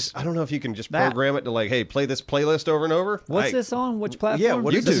who we likes just, I don't know if you can just that. program it to like, hey, play this playlist over and over. What's this on? Which platform? Yeah,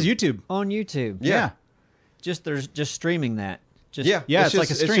 what is This is YouTube. On YouTube. Yeah. There's just streaming that. Just, Yeah, Yeah, it's just, like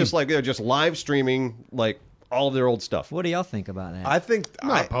a It's stream. just like they're just live streaming like all of their old stuff. What do y'all think about that? I think I'm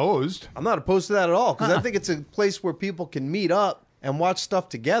not opposed. I'm not opposed to that at all because I think it's a place where people can meet up and watch stuff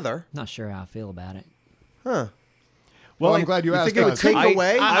together. Not sure how I feel about it. Well, I'm like, glad you asked think it would us. take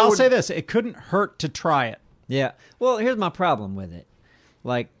away? I'll would- say this: it couldn't hurt to try it. Yeah. Well, here's my problem with it.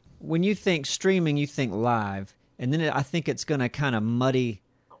 Like, when you think streaming, you think live. And then I think it's going to kind of muddy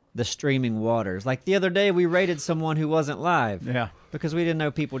the streaming waters. Like the other day, we rated someone who wasn't live. Yeah. Because we didn't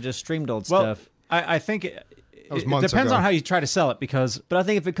know people just streamed old Well, stuff. I think it was months depends ago. on how you try to sell it because But I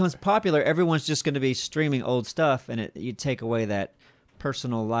think if it becomes popular, everyone's just going to be streaming old stuff, and you take away that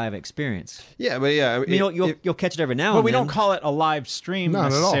personal live experience. Yeah, but yeah, I mean, you'll catch it every now but and we then. don't call it a live stream Not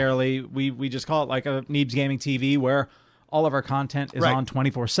at all. necessarily. We just call it like a Neebs Gaming TV where all of our content is Right. on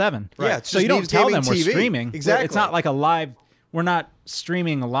 24/7. Yeah, it's so just you don't Neebs tell Gaming them we're TV. streaming. Exactly. It's not like a live. We're not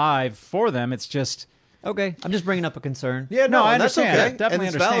streaming live for them. It's just Okay, I'm just bringing up a concern. Yeah, No, I and that's understand. okay. I definitely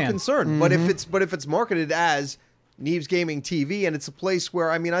and it's valid understand. concern. But if it's marketed as Neebs Gaming TV and it's a place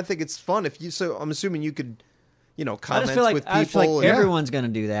where I think it's fun. I'm assuming you could comments with I just feel people. like everyone's going to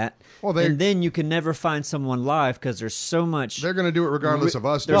do that. Well, and then you can never find someone live because there's so much. They're going to do it regardless of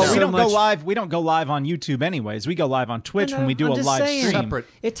us. Well, so we don't go much- live. We don't go live on YouTube anyways. We go live on Twitch when we do I'm a just live saying, stream. Separate.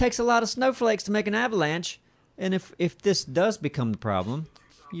 It takes a lot of snowflakes to make an avalanche, and if this does become the problem,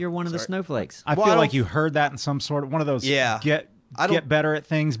 you're one of the snowflakes. I Well, feel I like don't- you heard that in some sort of one of those I don't- get better at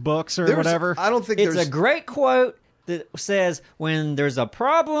things books or There's- whatever. I don't think It's there's a great quote that says, "When there's a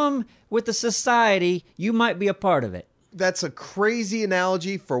problem with the society, you might be a part of it." that's a crazy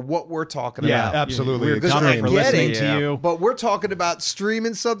analogy for what we're talking yeah, about. absolutely. We're Because coming I for get listening it, to you. But we're talking about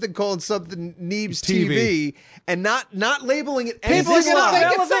streaming something, calling something Neebs TV. TV, and not labeling it Is anything this not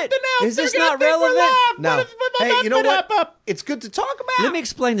else. relevant? Is this not relevant? No. Hey, you know what? It's good to talk about. Let me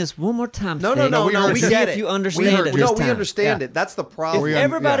explain this one more time. No, Fig, we to see get if it. you We understand heard- it No, this we time. understand Yeah. it. That's the If problem.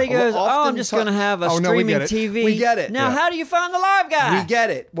 everybody yeah. goes, Often I'm just going to have a Oh, no, we streaming get it. TV. We get it. Now, Yeah. how do you find the live guy? We get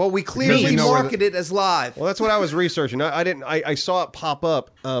it. Well, we Because clearly we know where market it as live. Well, that's what I was researching. I didn't. I saw it pop up,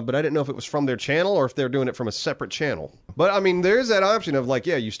 but I didn't know if it was from their channel or if they're doing it from a separate channel. But I mean, there's that option of like,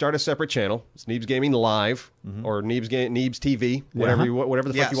 yeah, you start a separate channel. It's Neebs Gaming Live or Neebs TV, whatever whatever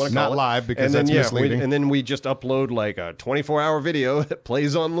the Yes. fuck you want to call Not it. live, because and then, that's we, misleading. and then we just upload like a 24-hour video that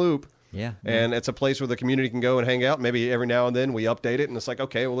plays on loop. Yeah. And it's a place where the community can go and hang out. Maybe every now and then we update it, and it's like,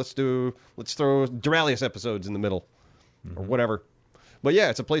 okay, well, let's throw Duralius episodes in the middle or whatever. But yeah,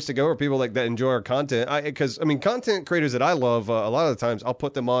 it's a place to go where people like that enjoy our content. Because content creators that I love, a lot of the times I'll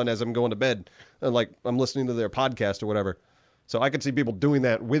put them on as I'm going to bed, and like I'm listening to their podcast or whatever. So I could see people doing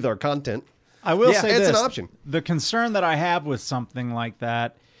that with our content. I will Yeah, say it's this. an option. The concern that I have with something like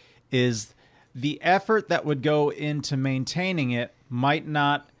that is the effort that would go into maintaining it might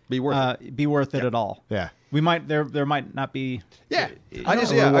not Be worth be worth it at all. Yeah. We might there might not be Yeah, a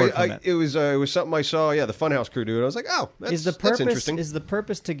reward from it. it was something I saw. Yeah, the Funhouse crew do it. I was like, oh, Is the that's purpose interesting.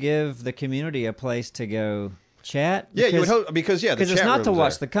 to give the community a place to go chat? Yeah, you would hope because the because it's chat not to room's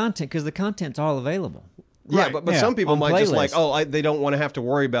watch there. the content because the content's all available. Yeah, Right. but Yeah. some people On might just like, playlists. they don't want to have to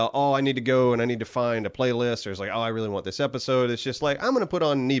worry about, I need to go and I need to find a playlist. Or it's like, I really want this episode. It's just like, I'm going to put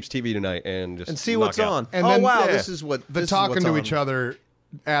on Neebs TV tonight and just see knock what's out. on. And Oh then- wow, yeah. this is what The this is talking what's to on. each other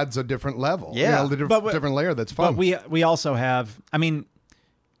adds a different level. Yeah. Different layer that's fun. But we also have. I mean,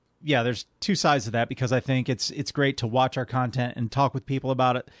 yeah, there's two sides to that because I think it's great to watch our content and talk with people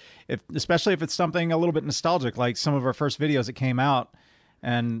about it, especially if it's something a little bit nostalgic, like some of our first videos that came out.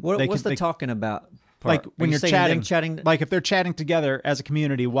 And What's the talking about? Part? Like when Are you you're saying chatting, them chatting, like if they're chatting together as a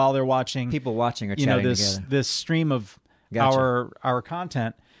community while they're watching people watching or you know chatting this together. this stream of Gotcha. our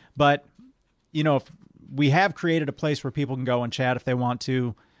content. But if we have created a place where people can go and chat if they want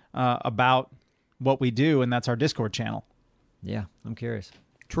to about what we do, and that's our Discord channel. Yeah, I'm curious.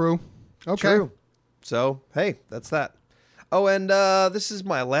 True. Okay. True. So hey, that's that. Oh, and this is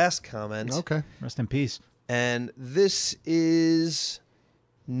my last comment. Okay. Rest in peace. And this is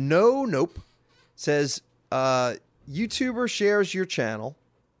nope. Says YouTuber shares your channel.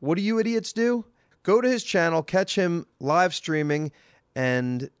 What do you idiots do? Go to his channel, catch him live streaming,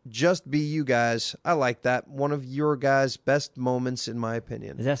 and just be you guys. I like that. One of your guys' best moments, in my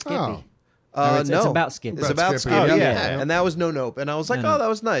opinion. Is that Skippy? Oh. Or it's no, about Skippy. It's About about Skippy. Skippy. Oh, yeah. yeah. And that was nope. And I was like, No. oh, that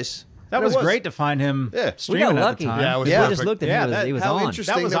was nice. That And was it great to find him Yeah. We streaming got at lucky. the time. Yeah, it was we perfect. just looked at Yeah, him. He was How on.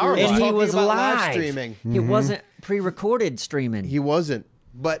 interesting That was that our we were live. And he talking was about live. streaming. It wasn't pre-recorded streaming. He wasn't,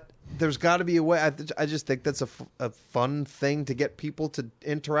 but there's got to be a way. I just think that's a fun thing to get people to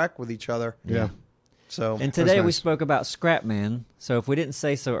interact with each other. Yeah. So And today we nice. spoke about Scrapman. So if we didn't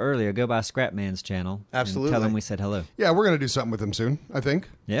say so earlier, go by Scrapman's channel. Absolutely. And tell him we said hello. Yeah, we're going to do something with him soon, I think.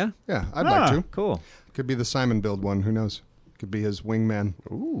 Yeah? Yeah, I'd like to. Cool. Could be the Simon build one. Who knows? Could be his wingman.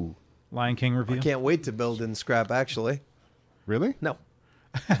 Lion King review. can't wait to build in Scrap. Actually, Really? no.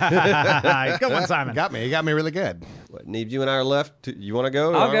 Good one, Simon. Got me. You got me really good. What, Neebs, you and I are left. You want to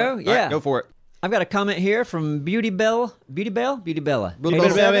go? I'll All go, right. yeah. All right, go for it. I've got a comment here from Beauty Bella. Beauty Bella.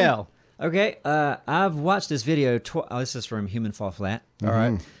 87. Okay, I've watched this video. This is from Human Fall Flat. All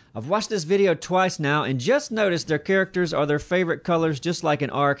right. I've watched this video twice now and just noticed their characters are their favorite colors, just like an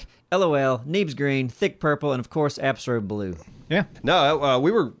Ark. LOL, Neebs green, thick purple, and of course Absro blue. Yeah. No, we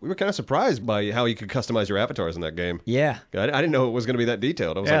were kind of surprised by how you could customize your avatars in that game. Yeah. I didn't know it was going to be that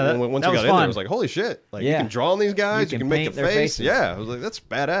detailed. I was Yeah, like, that- once that you was got in there, fun. I was like, holy shit! Like you Yeah. can draw on these guys, You you can can make paint a their face. faces. Yeah, I was like, that's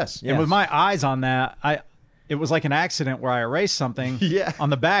badass. Yeah. And with my eyes on that, it was like an accident where I erased something Yeah. on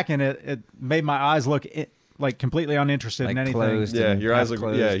the back, and it made my eyes look like completely uninterested Like in anything. closed. Yeah, and your eyes half look.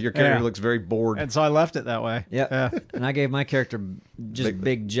 closed. Yeah, your character Yeah. looks very bored. And so I left it that way. Yep. Yeah. And I gave my character just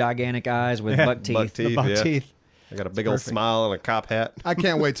big gigantic eyes with Yeah. buck teeth. Buck The buck yeah. teeth. I got a big old smile and a cop hat. I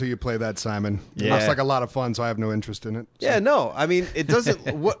can't wait till you play that, Simon. It Yeah. looks like a lot of fun, so I have no interest in it. So. Yeah, no. I mean, it doesn't.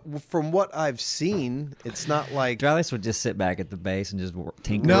 From what I've seen, it's not like. Dralis would just sit back at the base and just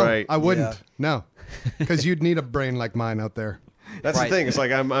tinker. No, Right. I wouldn't. Yeah. No, because you'd need a brain like mine out there. That's Right. the thing. It's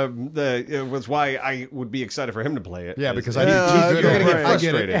like it was why I would be excited for him to play it. Yeah, Is- because is- I need too good. you're gonna at get it. I get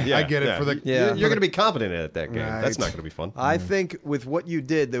frustrated. it. Yeah, I get it yeah. for the. Yeah. You're going to be competent at that game. Right. That's not going to be fun. I think with what you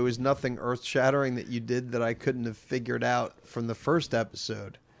did, there was nothing earth-shattering that you did that I couldn't have figured out from the first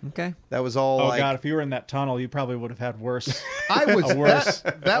episode. Okay. That was all Oh like. God! If you were in that tunnel, you probably would have had worse. I was worse.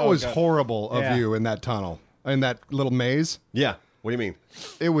 that Oh, was God. horrible of Yeah. you in that tunnel, in that little maze. Yeah. What do you mean?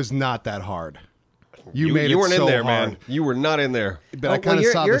 It was not that hard. You made you it weren't so in there, hard. man. You were not in there. But I kind of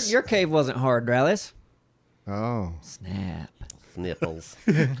saw this. your cave wasn't hard, Dralis. Oh, Snap. Nipples.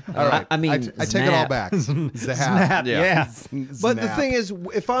 all right. I mean, I take it all snap. back. Zap. Snap. Yeah. But the Snap. thing is,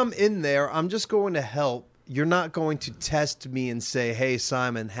 if I'm in there, I'm just going to help. You're not going to test me and say, "Hey,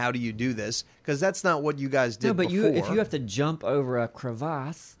 Simon, how do you do this?" Because that's not what you guys did. No, but before. if you have to jump over a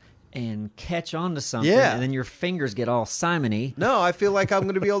crevasse and catch onto something, Yeah. and then your fingers get all Simony. No, I feel like I'm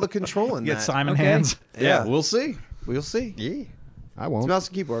going to be able to control in Get that. Simon Okay. hands. Yeah, we'll see. We'll see. Yeah. I It's won't. mouse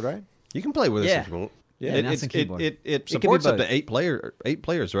and keyboard, right? You can play with us Yeah. if you want. Yeah, mouse and keyboard. It It could be supports up both. to 8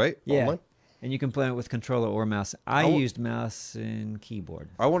 players, right? Yeah. Online? And you can play it with controller or mouse. I used mouse and keyboard.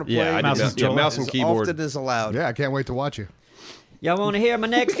 I want to play Yeah, I Mouse did and not- yeah, controller. mouse and as keyboard. often as allowed. Yeah, I can't wait to watch you. Y'all want to hear my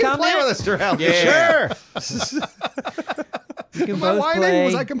next comment? Play with us, Terrell. Yeah. Sure. You can Am I both whining? play.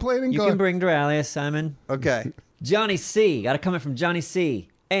 Was I complaining? You Go can ahead. bring Dralis, Simon. Okay. Johnny C. Got a comment from Johnny C.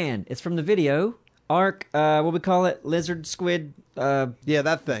 And it's from the video. Arc, what we call it? Lizard, squid, Yeah,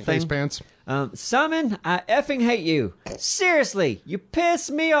 that thing. Face pants. Simon, I effing hate you. Seriously, you piss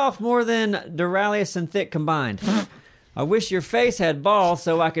me off more than Duralius and Thick combined. I wish your face had balls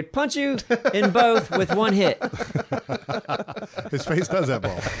so I could punch you in both with one hit. His face does have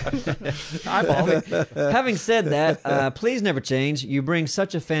balls. Having said that, please never change. You bring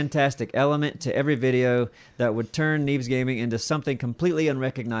such a fantastic element to every video that would turn Neebs Gaming into something completely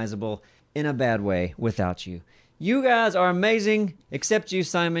unrecognizable in a bad way without you. You guys are amazing, except you,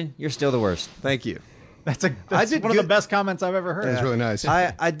 Simon. You're still the worst. Thank you. That's did one of the good- best comments I've ever heard. That's really nice.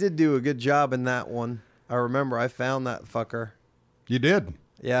 I did do a good job in that one. I remember I found that fucker. You did.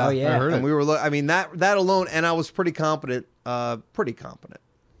 Yeah. Oh, yeah. I heard And it. we were I mean that alone, and I was pretty competent.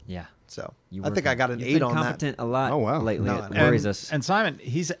 Yeah. So You I were think I got an You've 8 been on that. competent a lot Oh, wow. lately. No, it no. worries us. And Simon,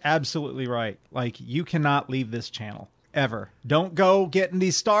 he's absolutely right. Like, you cannot leave this channel ever. Don't go getting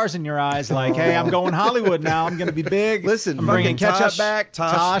these stars in your eyes like, hey, I'm going Hollywood now. I'm going to be big. Listen, I'm bringing fucking ketchup Tosh- back.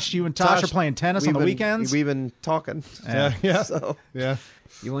 Tosh- You and Tosh are playing tennis on the weekends. We've been talking. Yeah. So Yeah.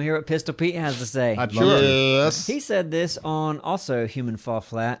 You want to hear what Pistol Pete has to say? I'd love to. Yes. He said this on also Human Fall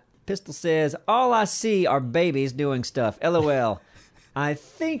Flat. Pistol says, all I see are babies doing stuff. LOL. I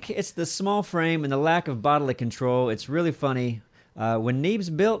think it's the small frame and the lack of bodily control. It's really funny. When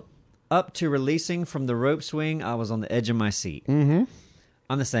Neebs built up to releasing from the rope swing, I was on the edge of my seat. Mm-hmm.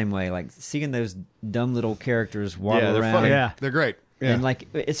 I'm the same way. Like, seeing those dumb little characters waddle Yeah, they're around. funny. Yeah. They're great. Yeah. And like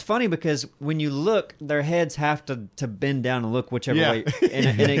it's funny because when you look, their heads have to bend down and look whichever Yeah. way in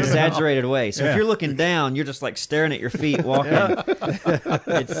an exaggerated way. So Yeah. if you're looking down, you're just like staring at your feet walking.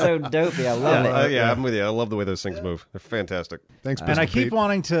 It's so dopey. I love it. Yeah, I'm with you. I love the way those things move. They're fantastic. Thanks, And I Pistol keep Pete.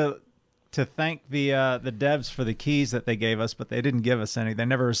 wanting to thank the devs for the keys that they gave us, but they didn't give us any. They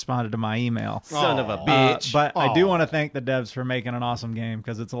never responded to my email. Son of a bitch. But I do want to thank the devs for making an awesome game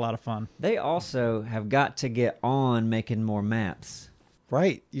because it's a lot of fun. They also have got to get on making more maps.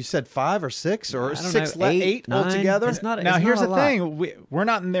 right, you said 5 or 6 or I don't 6, know, 8 9? altogether. It's not. Now, it's here's not the a lot. thing: we're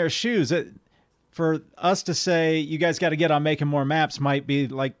not in their shoes. For us to say you guys got to get on making more maps might be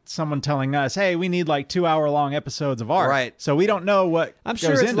like someone telling us, "Hey, we need like 2-hour-long episodes of art." Right. So we don't know what. I'm sure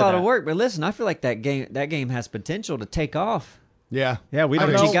goes it's a into lot that. of work, but listen, I feel like that game has potential to take off. Yeah. Yeah, we I don't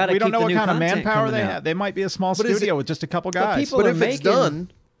agree. you know. gotta We don't keep know the what new kind of content manpower coming they out. have. They might be a small But is studio it- with just a couple guys. people but are if it's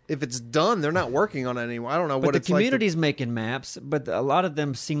making- done, they're not working on it anymore. I don't know But what the it's like. community's making maps, but a lot of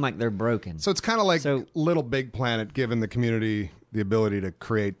them seem like they're broken. So it's kind of like So- Little Big Planet giving the community the ability to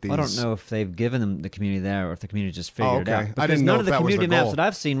create these. I don't know if they've given them the community that or if the community just figured Oh, it okay. out. I Because didn't know none if of the that was community their maps goal. that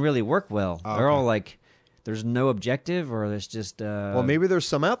I've seen really work well. Oh, They're all okay. like, there's no objective or there's just. well, maybe there's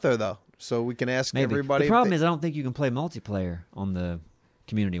some out there though, so we can ask maybe. everybody. The if problem they- is I don't think you can play multiplayer on the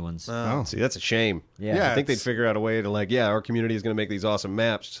community ones. Oh. See, that's a shame. yeah. yeah. I think they'd it's- figure out a way to our community is going to make these awesome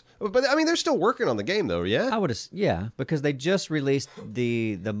maps. But I mean, they're still working on the game though. Yeah. I would, yeah, because they just released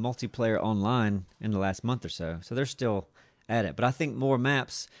the multiplayer online in the last month or so, so they're still at it. But I think more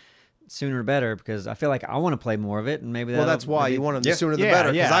maps, sooner better, because I feel like I want to play more of it, and maybe well, that's why you want them the Yeah. sooner the Yeah,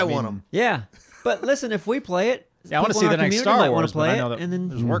 better because yeah, I I want mean- them. Yeah, but listen, if we play it, Yeah, I want to people see in the our next community Star might wanna Wars, but play I it, know that and then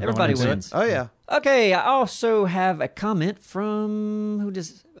there's work going everybody into it. wins. Oh yeah. Okay, I also have a comment from who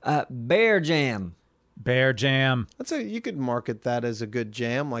does Bear Jam. Bear Jam. I'd say you could market that as a good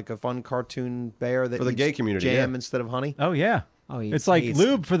jam, like a fun cartoon bear that For the eats gay community, jam yeah. instead of honey. Oh yeah. Oh, It's like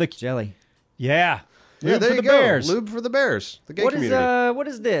lube for the jelly. yeah. Yeah, Lube there for you the go. bears. Lube for the bears. The gay What is community. what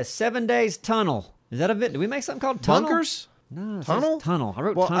is this? 7 Days Tunnel. Is that a bit? Did we make something called Tunnel? Bunkers? No, it says Tunnel? Tunnel. I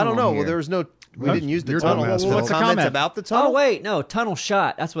wrote Well, tunnel. I don't know. on Well, here. there was no. We didn't use the You're tunnel. dumbass, Well, Phil. comments comment? about the tunnel? Oh wait, no, Tunnel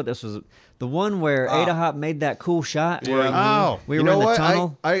Shot. That's what this was. The one where Ada Hop made that cool shot. Where Oh, we you were know in the what?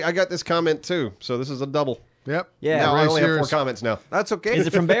 tunnel. I got this comment too, so this is a double. Yep. Yeah. Now I Race only have 4 yours. comments now. That's okay. Is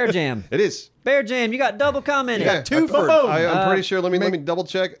it from Bear Jam? It is. Bear Jam, you got double commented. Yeah, two for- I'm pretty sure. Let me double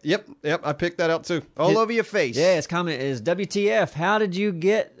check. Yep, I picked that out too. all over your face? Yeah, his comment is WTF, how did you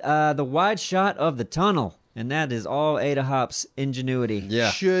get the wide shot of the tunnel? And that is all Ada Hop's ingenuity.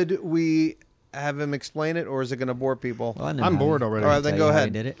 Yeah. Should we have him explain it, or is it going to bore people? Well, I know I'm how bored he- already. All right, I'll then tell go you how he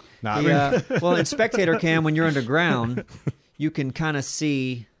ahead. did it. Nah, He, I well, in spectator cam, when you're underground, you can kind of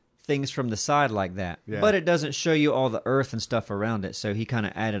see things from the side like that. Yeah. But it doesn't show you all the earth and stuff around it. So he kind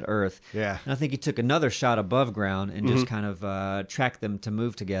of added earth. Yeah. And I think he took another shot above ground and just kind of tracked them to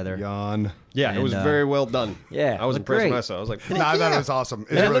move together. Yawn. Yeah, it was And, very well done. yeah, I was looked impressed great. when I saw it. I was like, Nah, I thought it was awesome.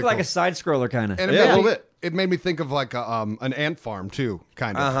 And it looked like a side scroller kind of. And Yeah, a made little me- bit. It made me think of like an ant farm too,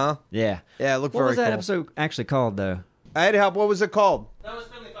 kind of. Uh huh. Yeah. Yeah, it looked What very was that cool. episode actually called, though? I'd help. What was it called? That was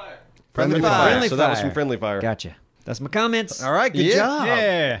Friendly Fire. Friendly Fire. fire. Friendly so that was Fire. from Friendly Fire. Gotcha. That's my comments. All right, good Yeah. job.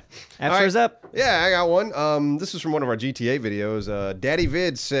 Yeah. After's up. Yeah, I got one. This is from one of our GTA videos. Daddy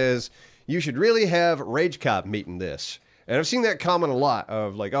Vid says, you should really have Rage Cop meeting this. And I've seen that comment a lot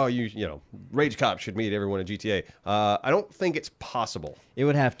of like, oh, you know, Rage Cop should meet everyone in GTA. I don't think it's possible. It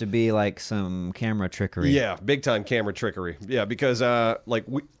would have to be like some camera trickery. Yeah, big time camera trickery. Yeah, because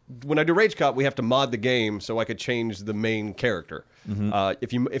when I do Rage Cop, we have to mod the game so I could change the main character.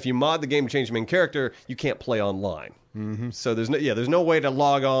 If you mod the game to change the main character, you can't play online. So there's no way to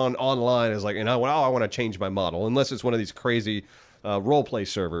log on online as like, I want to change my model unless it's one of these crazy role play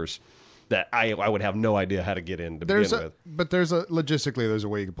servers that I would have no idea how to get in to begin with. But there's a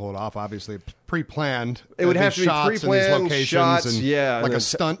way you can pull it off. Obviously, it's pre-planned. It would These have to be shots in these pre-planned locations shots, and yeah, like and a then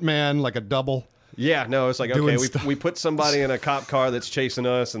stunt man, like a double. Yeah, no, it's like, Doing okay, stuff. we put somebody in a cop car that's chasing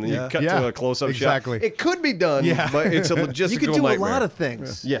us, and then you cut Yeah, to a close-up exactly. shot. It could be done, Yeah. but it's a logistical You could do nightmare. a lot of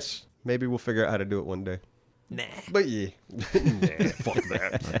things. Yes, maybe we'll figure out how to do it one day. Nah. But yeah, nah, fuck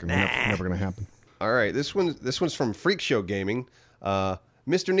that. Never gonna happen. All right, this one's from Freak Show Gaming.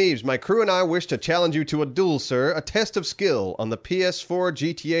 Mr. Neves, my crew and I wish to challenge you to a duel, sir. A test of skill on the PS4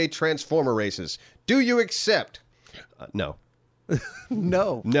 GTA Transformer races. Do you accept? No.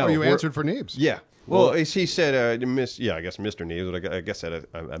 No. No. Oh, you we're- answered for Neebs. Yeah. Well, he said, I guess Mr. Neves, but I guess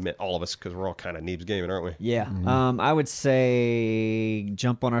I meant all of us because we're all kind of Neves gaming, aren't we? Yeah. Mm-hmm. I would say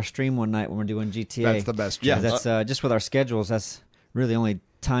jump on our stream one night when we're doing GTA. That's the best. Yeah. choice. That's just with our schedules. That's really the only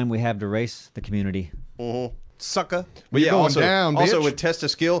time we have to race the community. Sucker. But yeah, going also, down, also bitch. with test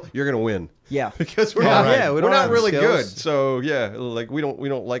of skill, you're gonna win Yeah. because we're Yeah, not, right. We we're don't not have really skills. good. So yeah, like we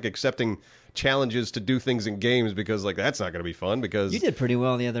don't like accepting challenges to do things in games because like that's not gonna be fun. Because You did pretty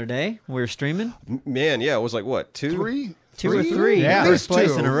well the other day. We were streaming. man, yeah, it was like what two, Three? Two or three. Yeah. First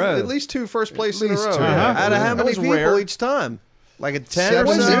place two. in a row. at least two first place At in a least row. two. Yeah. Out of how That many was people rare. each time? Like a 10 It or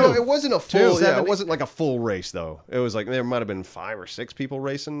wasn't, so? it wasn't a full. Yeah, 70? it wasn't like a full race though. It was like there might have been 5 or 6 people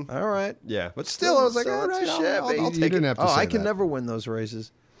racing. All right. Yeah, but still, I was like, So all right, it's- shit, I'll I'll You take didn't it. have to Oh, say I can that. never win those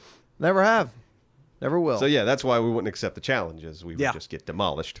races. Never have. Never will. So yeah, that's why we wouldn't accept the challenges. We would Yeah. just get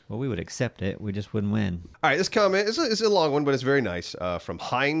demolished. Well, we would accept it. We just wouldn't win. All right, this comment is a long one, but it's very nice. From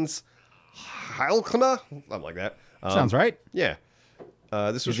Heinz Heilkma, something like that. Sounds right. Yeah.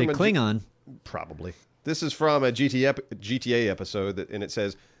 This was Is it from Klingon? probably. This is from a GTA episode, and it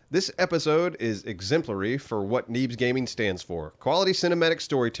says, this episode is exemplary for what Neebs Gaming stands for. Quality cinematic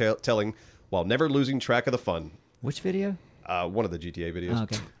storytelling while never losing track of the fun. Which video? One of the GTA videos. Oh,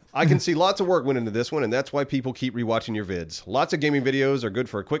 okay. I can see lots of work went into this one, and that's why people keep rewatching your vids. Lots of gaming videos are good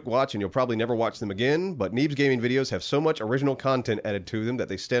for a quick watch, and you'll probably never watch them again, but Neebs Gaming videos have so much original content added to them that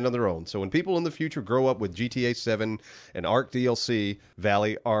they stand on their own. So when people in the future grow up with GTA 7 and ARK DLC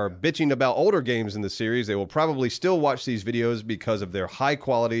Valley are bitching about older games in the series, they will probably still watch these videos because of their high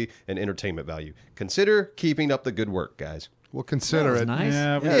quality and entertainment value. Consider keeping up the good work, guys. We'll consider That was it. nice.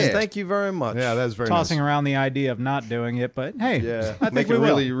 Yeah, we're yes, Yeah. thank you very much. Yeah, that's very tossing nice. around the idea of not doing it, but hey, Yeah, I think making we will.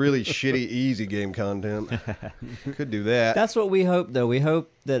 really, really shitty, easy game content. Could do that. That's what we hope, though. We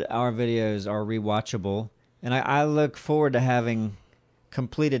hope that our videos are rewatchable, and I look forward to having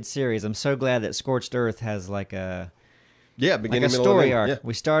completed series. I'm so glad that Scorched Earth has like a yeah, beginning, like a middle, story and arc. end.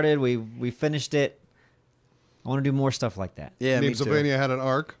 We started, we finished it, I want to do more stuff like that. Yeah, me too. Sylvania had an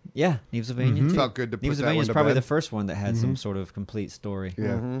arc. Yeah, Neve Sylvania too. Felt good to put Neve that Sylvania one is to probably bed. the first one that had some sort of complete story.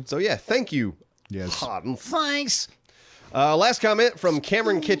 Yeah. So yeah, thank you. Yes. Hodden. Thanks. Last comment from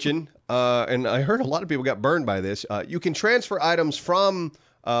Cameron Kitchen, and I heard a lot of people got burned by this. You can transfer items from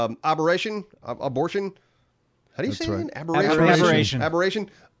aberration. How do you say right. it? Aberration. Aberration.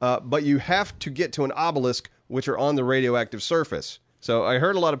 But you have to get to an obelisk, which are on the radioactive surface. So I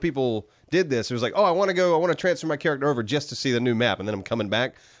heard a lot of people did this. It was like, oh, I want to transfer my character over just to see the new map, and then I'm coming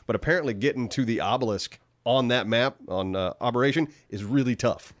back. But apparently getting to the obelisk on that map, on Aberration, is really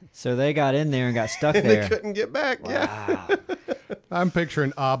tough. So they got in there and got stuck And there. they couldn't get back. Yeah. I'm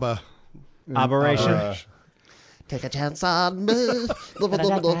picturing ABBA. Operation. Take a chance on me.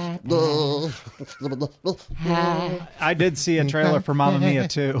 I did see a trailer for Mamma Mia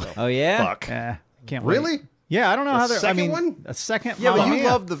too. Oh yeah. Fuck. Can't wait. Really? Yeah, I don't know how they're. second I mean, one? a second. Yeah, but Mamma you Mia.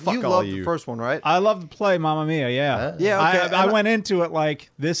 love the you. first one, right? I love to play Mamma Mia. Yeah. Yeah, okay. I went into it like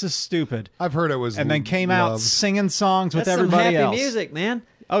this is stupid, I've heard it was and then came out loved. singing songs with That's some everybody happy else. music, man.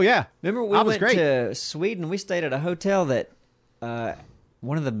 Oh yeah. Remember we I was went great. to Sweden. We stayed at a hotel that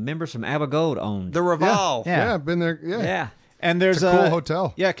one of the members from ABBA Gold owned. The Revolve. Yeah. Yeah, I've been there. Yeah. yeah. And there's It's a cool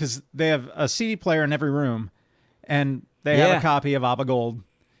hotel. Yeah, because they have a CD player in every room, and they have Yeah. a copy of ABBA Gold.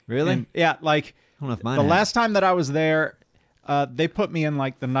 Really? And, yeah, like I don't know if mine the had. last time that I was there, they put me in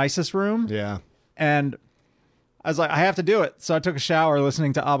like the nicest room, Yeah. and I was like, I have to do it. So I took a shower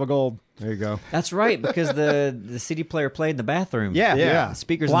listening to ABBA Gold. There you go. That's right, because the CD player played in the bathroom. Yeah, Yeah. The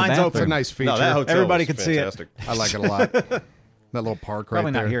speakers Blinds in the open. It's a bathroom. nice feature. No, that hotel Everybody was could see it. fantastic. I like it a lot. That little park right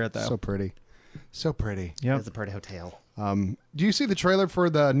Probably not there. hear it, though. So pretty. So pretty. Yep. It's a pretty hotel. Do you see the trailer for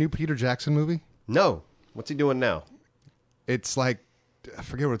the new Peter Jackson movie? No. What's he doing now? It's like, I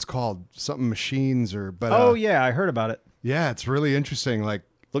forget what it's called. Something machines or, but Oh yeah, I heard about it. yeah, it's really interesting. Like,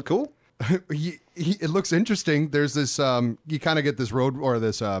 Look cool? it looks interesting. There's this, you kind of get this road or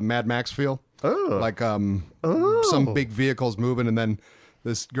this Mad Max feel. Oh. Like some big vehicles moving, and then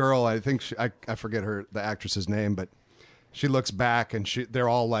this girl, I think I forget the actress's name, but she looks back and they're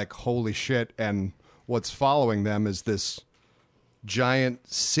all like, holy shit, and what's following them is this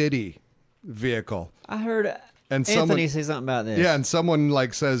giant city vehicle. I heard And Anthony someone- say something about this. Yeah, and someone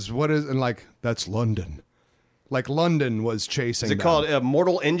like says, what is, and like, that's London. Like London was chasing Is it them. called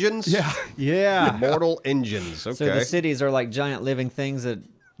Mortal Engines? Yeah. Yeah. Mortal Engines. Okay. So the cities are like giant living things that.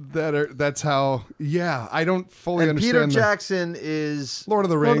 That's how, yeah, I don't fully And Peter understand. Jackson is Lord of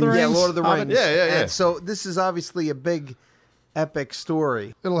the Rings. Yeah, Lord of the Hobbit. Rings. Yeah, yeah, yeah. And so this is obviously a big, epic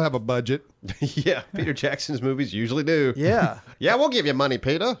story. It'll have a budget. Yeah, Peter Jackson's movies usually do. Yeah, Yeah, we'll give you money,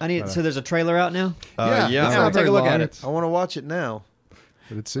 Peter. I need. So there's a trailer out now. Yeah. it's Yeah, not take very a look long, at it. I want to watch it now.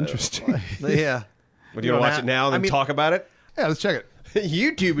 but it's interesting. Yeah, Would you want to watch it now and then talk about it? Yeah, let's check it.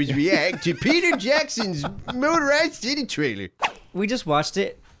 YouTubers react to Peter Jackson's Motorized City trailer. We just watched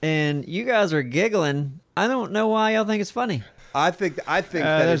it, and you guys are giggling. I don't know why y'all think it's funny. I think that I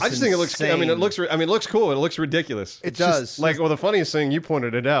it's just think it looks. I mean, it looks. I mean, it looks cool. It looks ridiculous. It does. Like, well, the funniest thing, you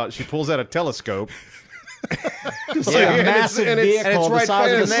pointed it out. She pulls out a telescope. It's a massive vehicle the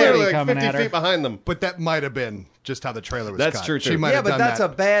size of a it's city literally like coming 50 at her. feet behind them. But that might have been just how the trailer was That's cut. true, too. She might yeah, have but done that's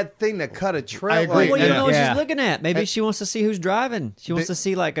that. a bad thing to cut a trailer. I agree. Well, you Yeah. don't know what Yeah. she's looking at. Maybe she wants to see who's driving. She wants to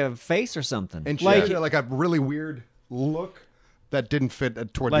see like a face or something. And she Like- had like a really weird look that didn't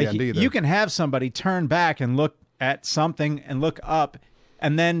fit toward Like the end either. you can have somebody turn back and look at something and look up,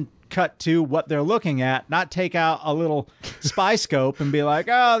 and then cut to what they're looking at, not take out a little spy scope and be like,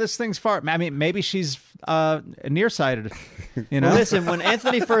 oh, this thing's far. I mean, maybe she's nearsighted. You know, Well, listen, when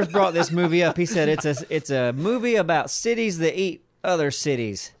Anthony first brought this movie up, he said it's a movie about cities that eat other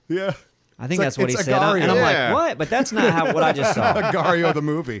cities. Yeah. I think It's that's what he it's said. And I'm Yeah. like, what? But that's not what I just saw. Agario the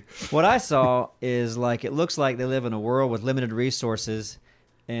movie. What I saw is like it looks like they live in a world with limited resources,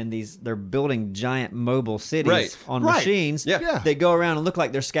 and they're building giant mobile cities Right. on Right. machines Yeah. that go around and look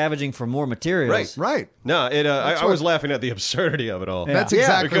like they're scavenging for more materials. Right. No, I was laughing at the absurdity of it all. That's Yeah.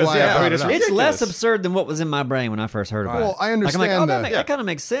 exactly Because, why yeah, I I brought mean, it it's up. It's ridiculous. less absurd than what was in my brain when I first heard about it. Well, I Like, understand I'm like, that. that kind of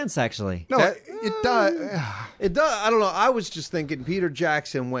makes sense, actually. No, it does. It does. I don't know. I was just thinking Peter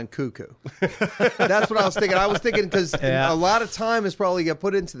Jackson went cuckoo. That's what I was thinking. I was thinking because Yeah. a lot of time is probably got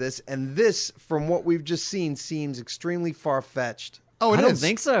put into this, and this, from what we've just seen, seems extremely far fetched. Oh, it I don't is.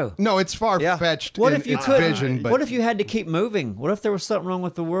 think so. No, it's far-fetched What in if you its couldn't? vision. But What if you had to keep moving? What if there was something wrong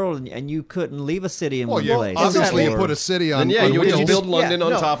with the world and you couldn't leave a city in well, one you place? obviously you Or- put a city on, And yeah, on you would wheels. just build London Yeah,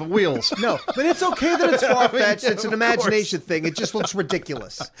 on no. top of wheels. No, but it's okay that it's far fetched. Yeah, It's an of imagination thing. It just looks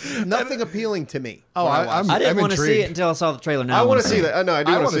ridiculous. Nothing appealing to me. Oh, when I I'm, watch I it. didn't I'm want to see intrigued. it until I saw the trailer. Now I want wanna to see that. No, I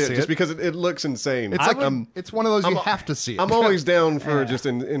do I want wanna to see see it just it. because it looks insane. It's it's one of those you have to see it. I'm always down for just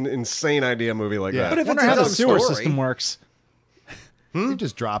an insane idea movie like Yeah. that. What if What's it's how the the sewer story? system works? You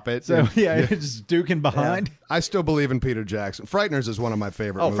just drop it. So and- yeah, you're just duking behind. I still believe in Peter Jackson. Frighteners is one of my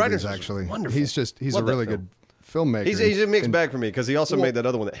favorite Oh, movies, Frighteners is actually. wonderful. He's a Love that really film. good filmmaker. He's a mixed And- bag for me because he also made that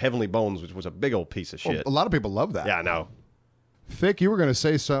other one, that Heavenly Bones, which was a big old piece of shit. A lot of people love that. Yeah, I know. Thick, you were going to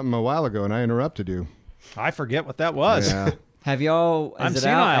say something a while ago, and I interrupted you. I forget what that was. Yeah. Have y'all? I'm Is it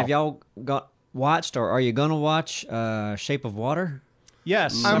out? senile. Have y'all watched, or are you gonna watch Shape of Water?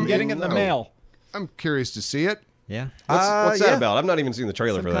 Yes, I'm getting it in the mail. I'm curious to see it. Yeah. What's that yeah. about? I've not even seen the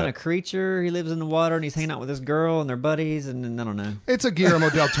trailer Some for kind that. of creature. He lives in the water and he's hanging out with this girl and they're buddies and I don't know. It's a Guillermo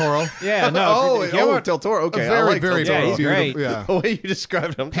del Toro. Yeah, no. Del Toro. Okay, A I very, like very Del Toro. Yeah, he's great. beautiful. Yeah. The way you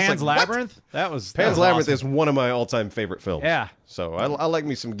described him, Pan's Labyrinth. That was Pan's Labyrinth awesome. is one of my all-time favorite films. Yeah. So I like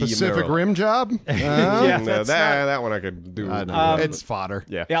me some Pacific Guillermo. Rim Job. Yeah, No, that's that one I could do. I know. It's fodder.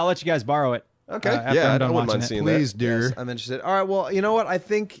 Yeah. Yeah, I'll let you guys borrow it. Okay. after Yeah, I'm I done wouldn't watching mind it. seeing Please, that. dear. Yes, I'm interested. All right, well, you know what? I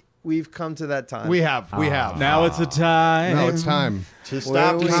think we've come to that time. We have. Now it's the time. No, it's time. to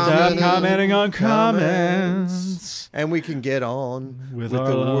Stop commenting on comments and we can get on with the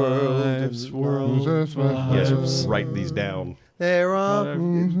our world. lives. World Yes, write these down. There are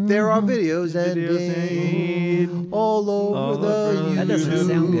videos ending all over the YouTube. That doesn't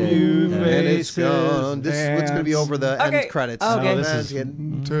sound good. And it's gone. This is what's going to be over the Okay. end credits. Okay. Oh, this Fans is-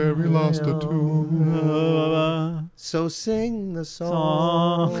 get- Terry lost a tune. So sing the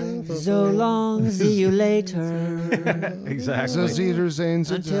song. So long, see you later. Exactly. Zazir Zane's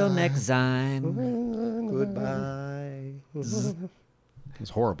Until next time. Goodbye. It's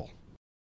horrible.